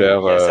 OK. Ah oui,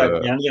 leur,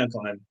 il y a un lien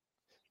quand même.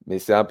 mais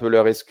c'est un peu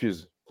leur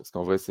excuse, parce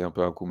qu'en vrai, c'est un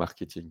peu un coup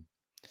marketing.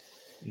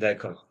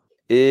 D'accord.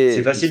 C'est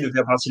Et facile de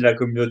faire partie de la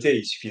communauté,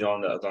 il suffit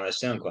d'en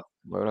acheter un, quoi.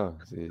 voilà,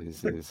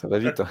 ça va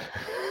vite, hein.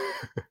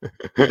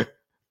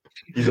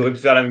 Ils auraient pu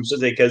faire la même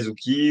chose avec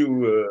Azuki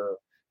ou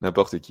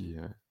N'importe qui.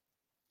 ouais.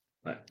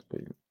 Ouais.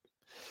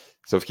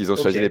 Sauf qu'ils ont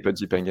choisi les OK.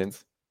 Pudgy Penguins.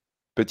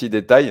 Petit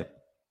détail,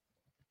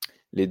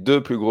 les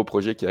deux plus gros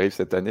projets qui arrivent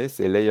cette année,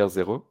 c'est Layer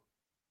 0,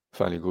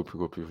 enfin les plus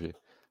gros projets,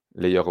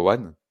 Layer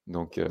 1,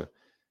 donc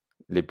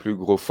les plus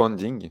gros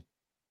funding.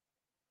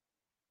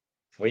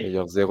 Oui.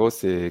 Layer 0,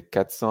 c'est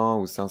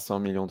 400 ou 500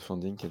 millions de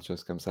funding, quelque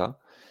chose comme ça.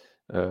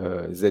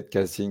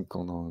 ZK Sync,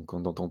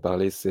 dont on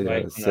parlait, c'est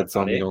Ouais, qu'on a 700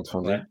 parlé. millions de Ouais.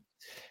 funding.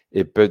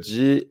 Et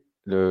Pudgy,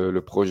 le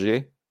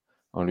projet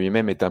en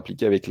lui-même est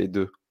impliqué avec les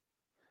deux.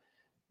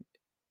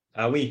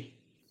 Ah oui,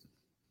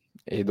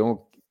 Et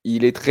donc,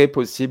 il est très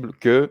possible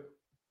que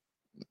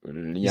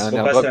il y a un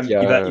airdrop qui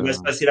il va a.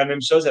 se passer la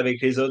même chose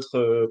avec les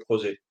autres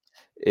projets.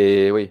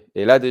 Et oui,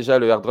 et là déjà,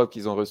 le airdrop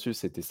qu'ils ont reçu,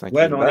 c'était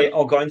Ouais, 5000 mais balles.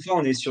 encore une fois,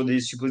 on est sur des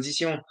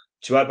suppositions.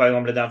 Tu vois, par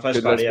exemple, la dernière fois, Que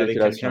je de la parlais avec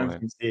spéculation, quelqu'un ouais.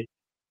 qui me disait,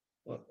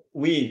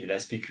 oui,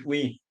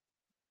 oui,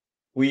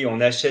 oui, on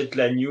achète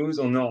la news,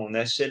 non, on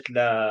achète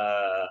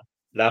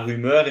la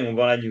rumeur et on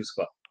vend la news,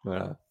 quoi.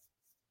 Voilà.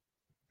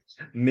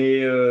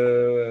 Mais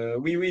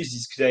oui, oui, je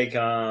discutais avec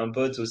un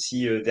pote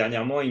aussi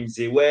dernièrement. Il me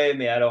disait, ouais,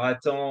 mais alors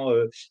attends,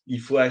 il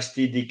faut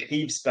acheter des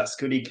Crips parce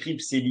que les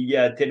Crips, c'est lié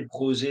à tel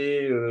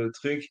projet,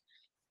 truc.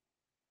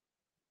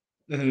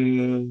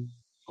 Euh,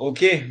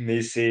 ok, mais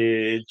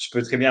tu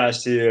peux très bien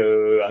acheter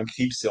un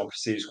Crips, et en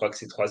plus, je crois que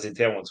c'est 3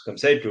 Ethers ou un truc comme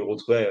ça, et puis le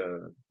retrouver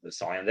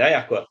sans rien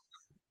derrière, quoi.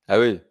 Ah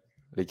oui,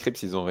 les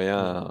Crips, ils ont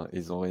rien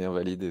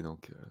validé,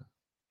 donc.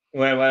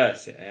 Ouais, voilà,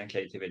 c'est rien qui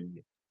a été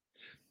validé.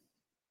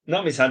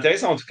 Non, mais c'est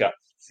intéressant en tout cas.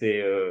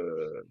 C'est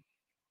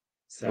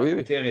Oui, oui.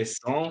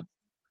 intéressant.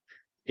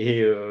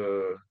 Et,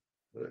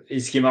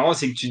 ce qui est marrant,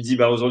 c'est que tu te dis,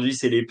 bah, aujourd'hui,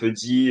 c'est les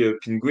petits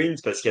penguins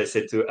parce qu'il y a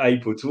cette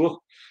hype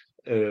autour.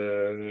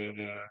 Euh,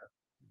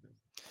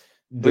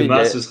 Oui,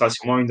 Demain, ce sera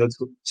sûrement une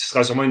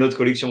autre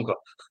collection,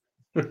 quoi.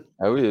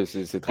 ah oui,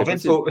 c'est En très fait,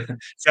 possible.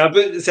 c'est un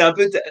peu,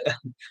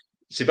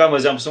 je sais pas, moi,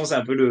 j'ai l'impression que c'est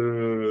un peu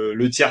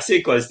le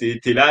tiercé, quoi.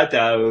 T'es là,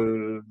 t'as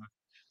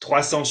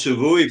 300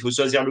 chevaux, il faut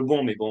choisir le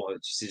bon, mais bon,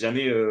 tu sais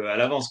jamais à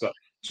l'avance, quoi.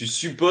 Tu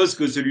supposes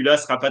que celui-là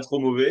sera pas trop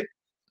mauvais.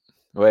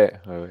 Ouais,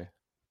 ouais, ouais.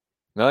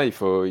 Non, il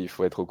faut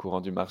être au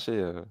courant du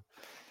marché,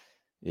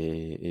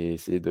 et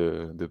essayer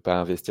de pas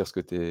investir ce que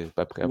tu es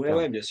pas prêt à Ouais,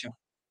 perdre. ouais, bien sûr.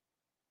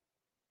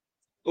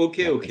 OK,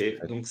 Et après OK.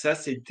 c'est Donc ça,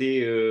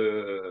 c'était,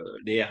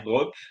 les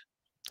airdrops.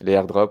 les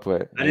airdrops,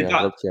 ouais, Ah, les mais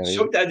airdrops qui je suis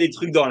sûr arrivent. que tu as des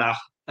trucs dans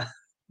l'art.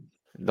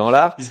 Dans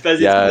l'art, Il se passe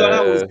il y des trucs a, dans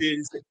l'art ou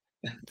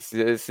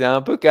c'est c'est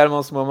un peu calme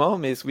en ce moment,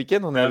 mais ce week-end,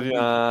 on a un vu peu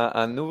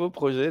un nouveau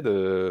projet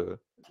de,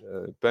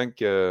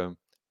 punk, ah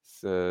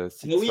oui!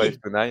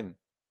 659.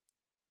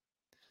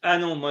 Ah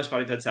non, moi je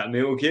parlais pas de ça,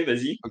 mais OK,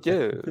 vas-y. OK, Vas-y,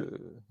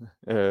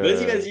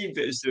 heu, vas-y,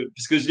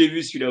 parce que je l'ai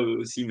vu celui-là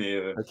aussi,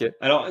 mais, OK.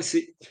 alors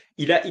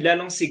il a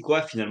lancé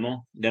quoi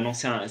finalement? Il a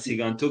lancé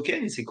c'est un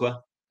token, c'est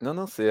quoi? Non,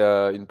 non, c'est,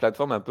 une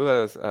plateforme un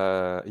peu,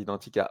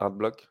 identique à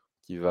Artblock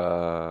qui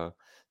va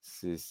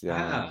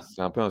Ah!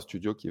 c'est un peu un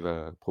studio qui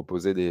va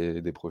proposer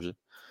des projets.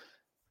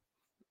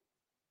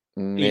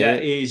 Et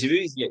Mais j'ai vu,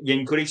 il y a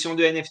une collection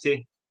de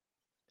NFT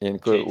il y a une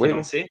qui a co été oui, oui,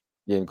 lancée.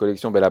 il y a une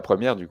collection, la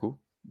première du coup,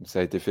 ça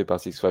a été fait par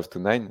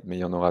 659, mais il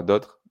y en aura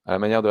d'autres à la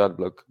manière de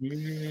Artblock.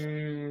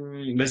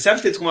 Bah, ça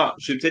peut-être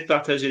je vais peut-être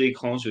partager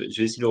l'écran, je vais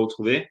essayer de le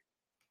retrouver.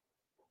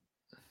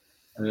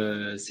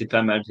 C'est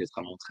pas mal peut-être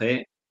à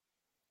montrer.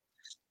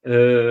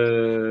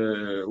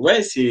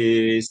 Ouais,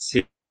 c'est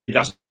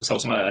l'art, ça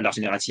ressemble à l'art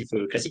génératif,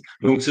 classique.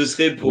 Donc ce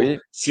serait pour Oui,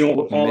 si on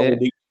reprend, mais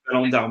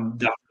l'équivalent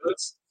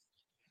d'Artbox,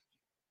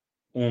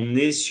 on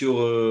est sur,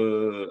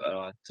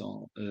 alors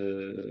attends,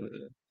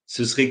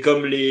 ce serait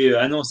comme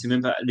ah non, c'est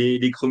même pas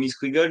les Chromie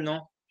Squiggle,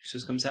 non? Quelque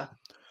chose comme ça?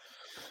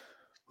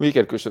 oui,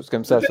 quelque chose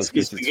comme Je sais même ça, pas sauf si que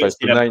les Squiggle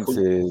c'est la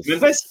 659 je sais même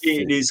pas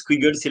si les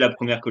Squiggle c'est la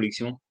première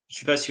collection. Je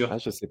suis pas sûr. ah,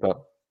 je sais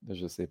pas,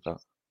 je sais pas.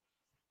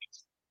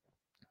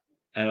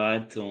 Alors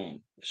attends,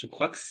 je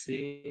crois que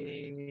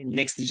c'est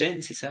Next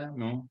Gen, c'est ça?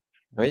 Non?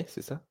 Oui,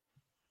 c'est ça.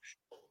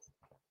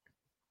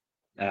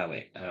 Ah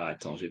ouais, alors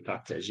attends, je vais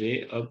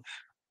partager, hop,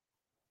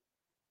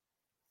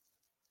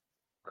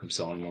 comme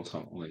ça on le montre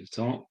en même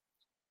temps.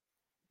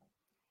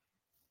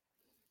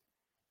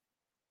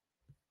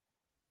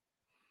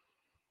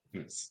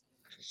 Mince.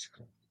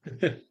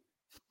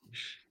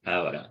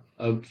 Ah voilà,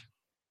 hop.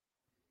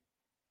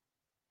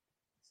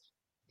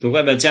 Donc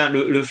ouais, bah tiens,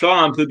 le floor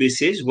a un peu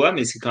baissé, je vois,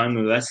 mais c'est quand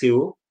même, assez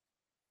haut.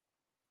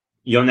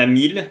 Il y en a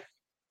 1000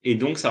 et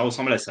donc ça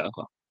ressemble à ça,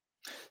 quoi.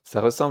 Ça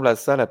ressemble à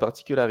ça. La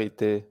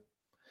particularité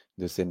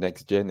de ces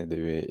next gen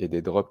et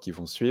des drops qui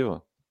vont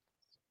suivre,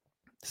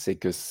 c'est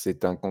que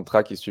c'est un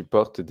contrat qui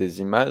supporte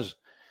des images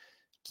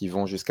qui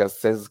vont jusqu'à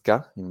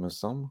 16K, il me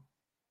semble,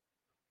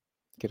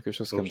 quelque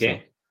chose comme ça.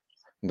 OK,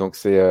 Donc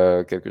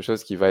c'est, quelque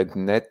chose qui va être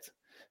net,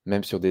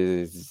 même sur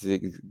des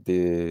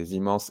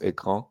immenses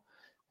écrans,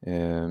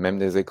 même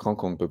des écrans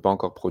qu'on ne peut pas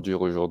encore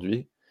produire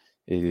aujourd'hui,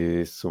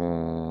 et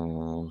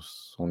son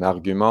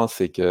argument,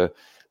 c'est que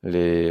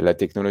la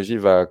technologie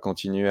va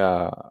continuer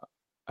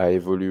à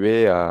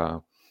évoluer,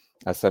 à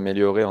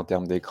s'améliorer en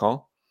termes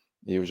d'écran,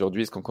 et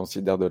aujourd'hui, ce qu'on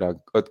considère de la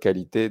haute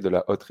qualité, de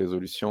la haute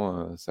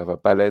résolution, ça va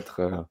pas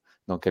l'être,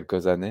 dans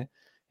quelques années,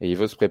 et il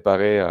veut se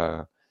préparer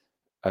à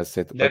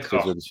cette haute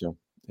d'accord. résolution,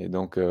 et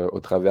donc au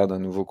travers d'un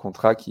nouveau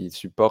contrat qui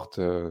supporte,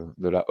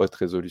 de la haute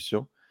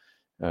résolution,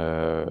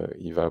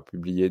 il va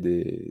publier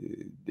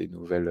des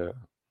nouvelles,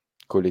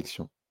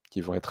 collections qui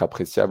vont être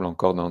appréciables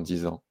encore dans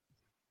 10 ans.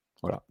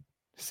 Voilà. OK,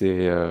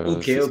 C'est son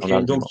OK. Donc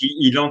argument.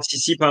 il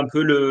anticipe un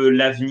peu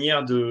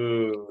l'avenir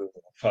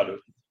enfin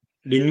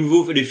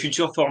les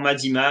futurs formats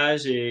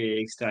d'images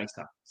et etc.,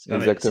 etc. C'est pas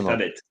Exactement.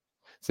 bête.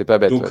 C'est pas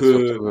bête, Donc, ouais,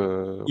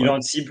 surtout, il ouais.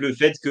 anticipe le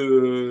fait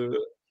que,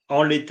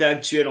 en l'état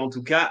actuel en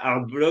tout cas,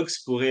 Artblocks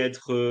pourrait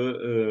être,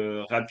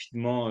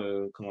 rapidement,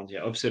 comment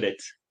dire?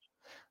 Obsolète.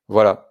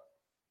 Voilà,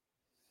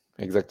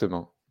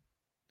 exactement.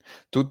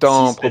 Tout S'il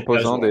en se mettent pas à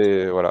proposant jour en tout cas.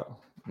 des voilà.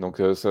 Donc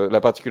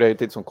la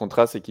particularité de son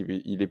contrat, c'est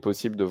qu'il est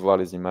possible de voir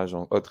les images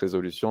en haute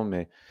résolution,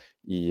 mais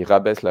il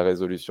rabaisse la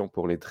résolution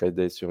pour les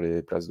trader sur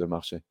les places de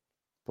marché,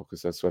 pour que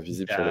ça soit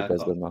visible sur les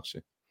places de D'accord,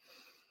 marché.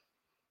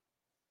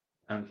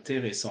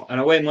 intéressant.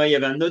 Alors ouais, moi, il y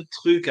avait un autre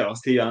truc, alors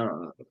c'était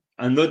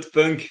un autre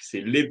punk,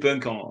 c'est les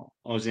punks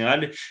en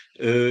général.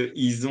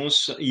 Ils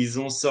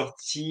ont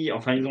sorti,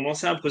 enfin, ils ont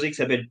lancé un projet qui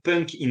s'appelle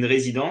Punk in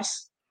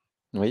Residence.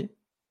 Oui,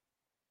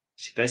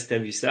 Je sais pas si tu as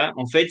vu ça.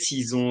 En fait,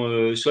 ils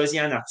ont, choisi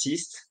un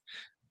artiste,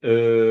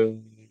 heu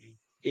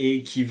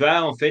et qui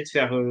va en fait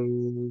faire,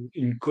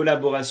 une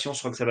collaboration. Je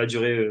crois que ça va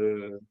durer,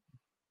 je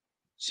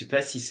sais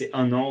pas si c'est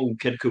un an ou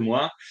quelques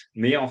mois,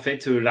 mais en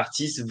fait,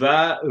 l'artiste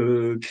va,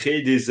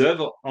 créer des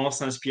œuvres en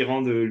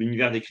s'inspirant de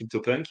l'univers des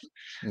CryptoPunks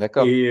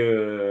d'accord. et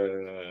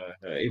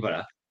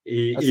voilà. Ah,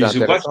 Et c'est je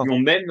crois qu'ils intéressant. lui ont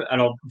même,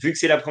 alors vu que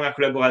c'est la première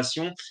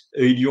collaboration,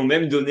 ils lui ont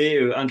même donné,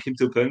 un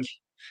CryptoPunk,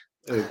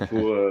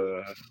 pour,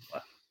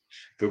 voilà.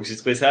 Donc j'ai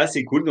trouvé ça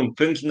assez cool. Donc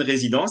Punk in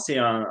Residence, c'est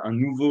un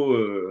nouveau,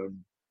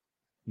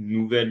 une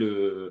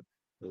nouvelle,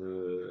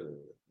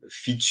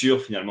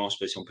 feature finalement, je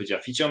sais pas si on peut dire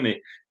feature,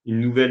 mais une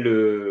nouvelle,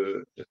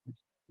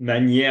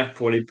 manière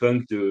pour les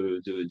punks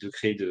de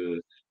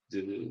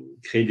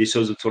créer des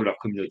choses autour de leur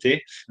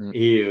communauté Mmh.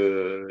 et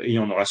il y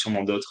en aura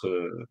sûrement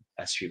d'autres,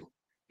 à suivre.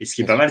 Et ce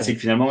qui est Ah, pas mal, super. c'est que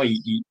finalement,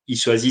 ils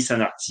choisissent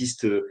un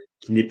artiste,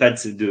 qui n'est pas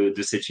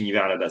de cet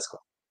univers à la base,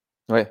 quoi.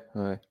 Ouais,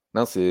 ouais, ouais.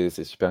 Non, c'est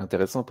super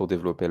intéressant pour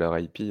développer leur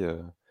IP,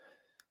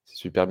 c'est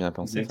super bien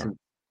pensé ça. Exactement.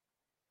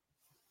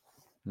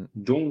 Mmh.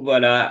 Donc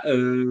voilà,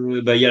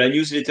 bah, il y a la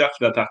newsletter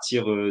qui va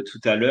partir tout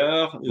à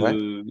l'heure. Ouais,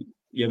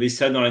 Il y avait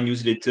ça dans la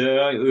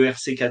newsletter.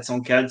 ERC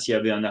 404, il y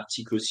avait un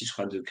article aussi, je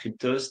crois, de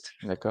Cryptost.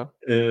 d'accord.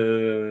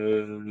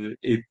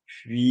 Et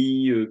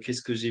puis,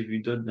 qu'est-ce que j'ai vu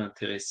d'autre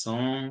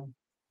d'intéressant?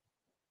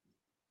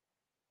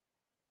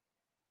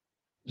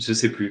 Je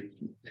sais plus.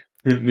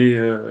 Mais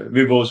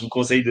bon, je vous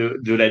conseille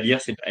de la lire.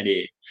 Elle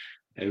est,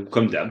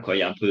 comme d'hab, quoi. Il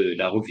y a un peu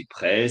la revue de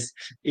presse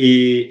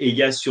et il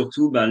y a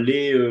surtout ben,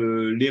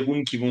 les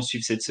rooms qui vont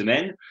suivre cette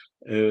semaine.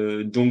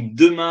 Donc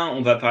demain,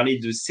 on va parler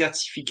de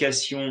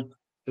certification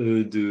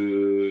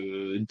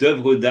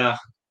d'œuvres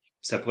d'art.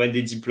 Ça pourrait être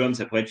des diplômes,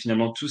 ça pourrait être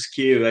finalement tout ce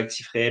qui est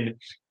actif réel.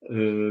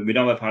 Mais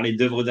là, on va parler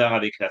d'œuvres d'art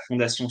avec la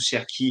Fondation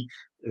Cherki,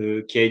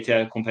 qui a été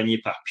accompagnée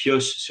par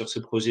Pioche sur ce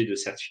projet de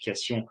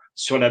certification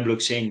sur la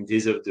blockchain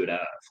des œuvres de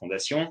la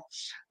Fondation.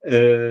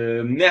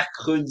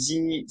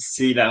 Mercredi,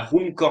 c'est la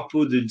Room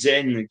Corpo de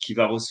Jen qui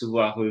va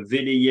recevoir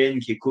Veleyen,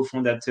 qui est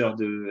cofondateur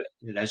de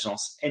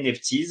l'agence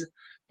NFTs.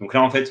 Donc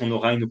là, en fait, on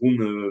aura une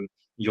room,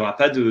 il y aura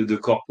pas de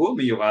corpo,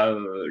 mais il y aura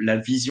la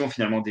vision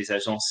finalement des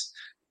agences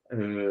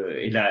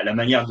et la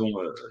manière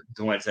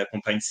dont elles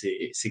accompagnent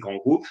ces grands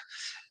groupes.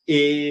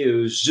 Et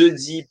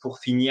jeudi, pour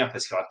finir,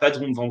 parce qu'il n'y aura pas de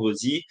room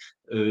vendredi,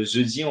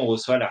 jeudi, on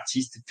reçoit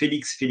l'artiste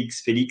Félix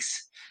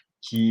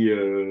qui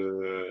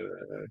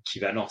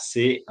va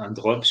lancer un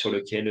drop sur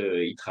lequel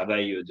il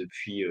travaille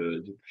depuis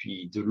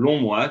de longs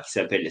mois, qui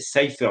s'appelle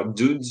Cypher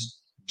Dudes.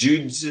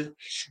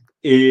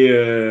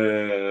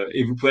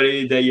 Et vous pouvez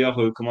aller d'ailleurs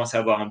commencer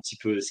à voir un petit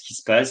peu ce qui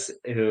se passe.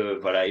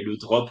 Voilà, et le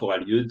drop aura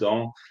lieu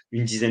dans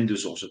une dizaine de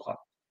jours, je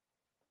crois.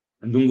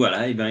 Donc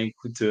voilà, et ben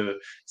écoute,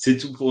 c'est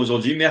tout pour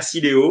aujourd'hui.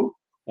 Merci Léo.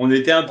 On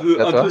était Merci à un peu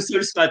toi.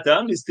 seul ce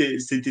matin, mais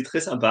c'était très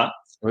sympa.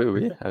 Oui,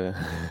 oui,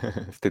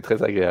 c'était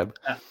très agréable.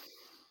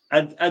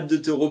 Hâte de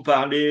te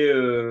reparler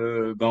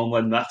ben, au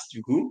mois de mars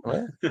du coup.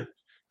 Ouais,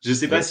 Je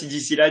sais pas et si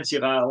d'ici là,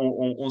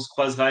 on se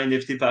croisera à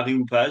NFT Paris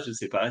ou pas. Je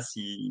sais pas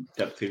si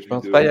tu as je prévu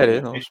pense pas y de aller,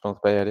 non, rentrer. je pense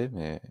pas y aller,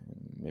 mais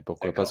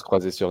pourquoi pas se D'accord.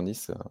 croiser sur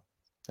Nice,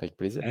 avec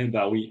plaisir. Eh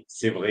bah oui,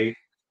 c'est vrai.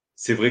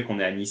 C'est vrai qu'on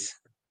est à Nice.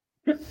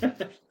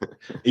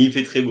 Et il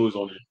fait très beau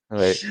aujourd'hui.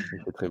 Ouais, il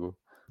fait très beau.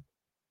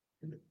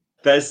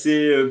 Passe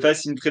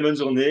une très bonne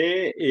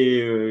journée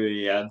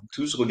et à vous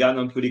tous, je regarde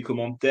un peu les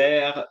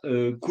commentaires.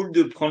 Cool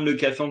de prendre le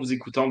café en vous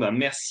écoutant. Ben,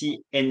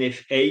 merci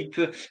NF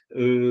Ape.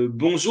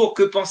 Bonjour,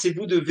 que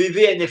pensez-vous de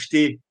VV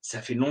NFT?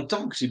 Ça fait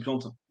longtemps que j'ai plus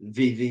entendu.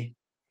 VV.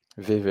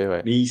 VV,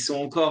 ouais. Mais ils sont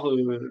encore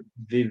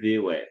VV,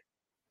 ouais.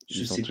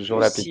 Je Ils ont sais toujours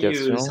plus si c'est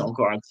l'application,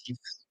 encore actif.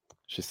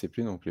 je sais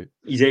plus non plus.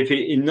 Ils avaient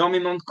fait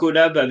énormément de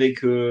collabs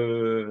avec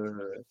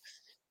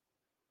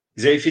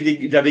ils avaient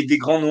fait avec des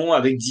grands noms,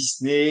 avec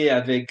Disney,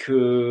 avec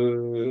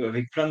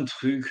plein de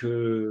trucs.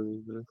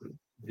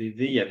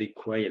 VV, il y avait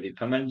quoi? Il y avait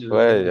pas mal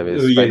Ouais, il y de. avait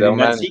Il y avait Spider-Man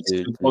Matrix,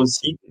 je crois qui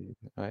aussi.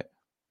 ouais.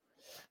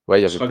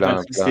 Ouais, il y Je avait crois que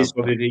Matrix était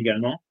sur VV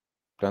également.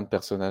 plein de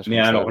personnages Mais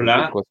comme ça alors avec des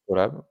là, grosses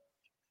collabs.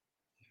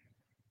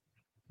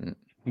 Mmh.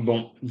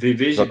 bon,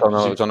 VV, J'en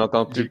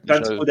entends j'ai plus,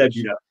 pas trop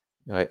d'avis là.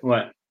 ouais,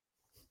 Ouais.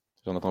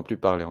 j'en entends plus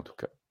parler en tout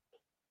cas.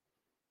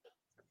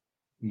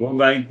 Bon,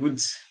 bah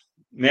écoute,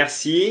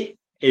 merci.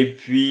 Et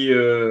puis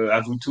à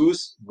vous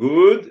tous,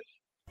 good.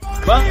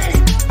 Bye.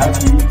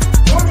 Happy.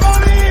 Good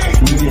morning.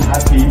 Really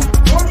happy.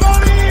 Good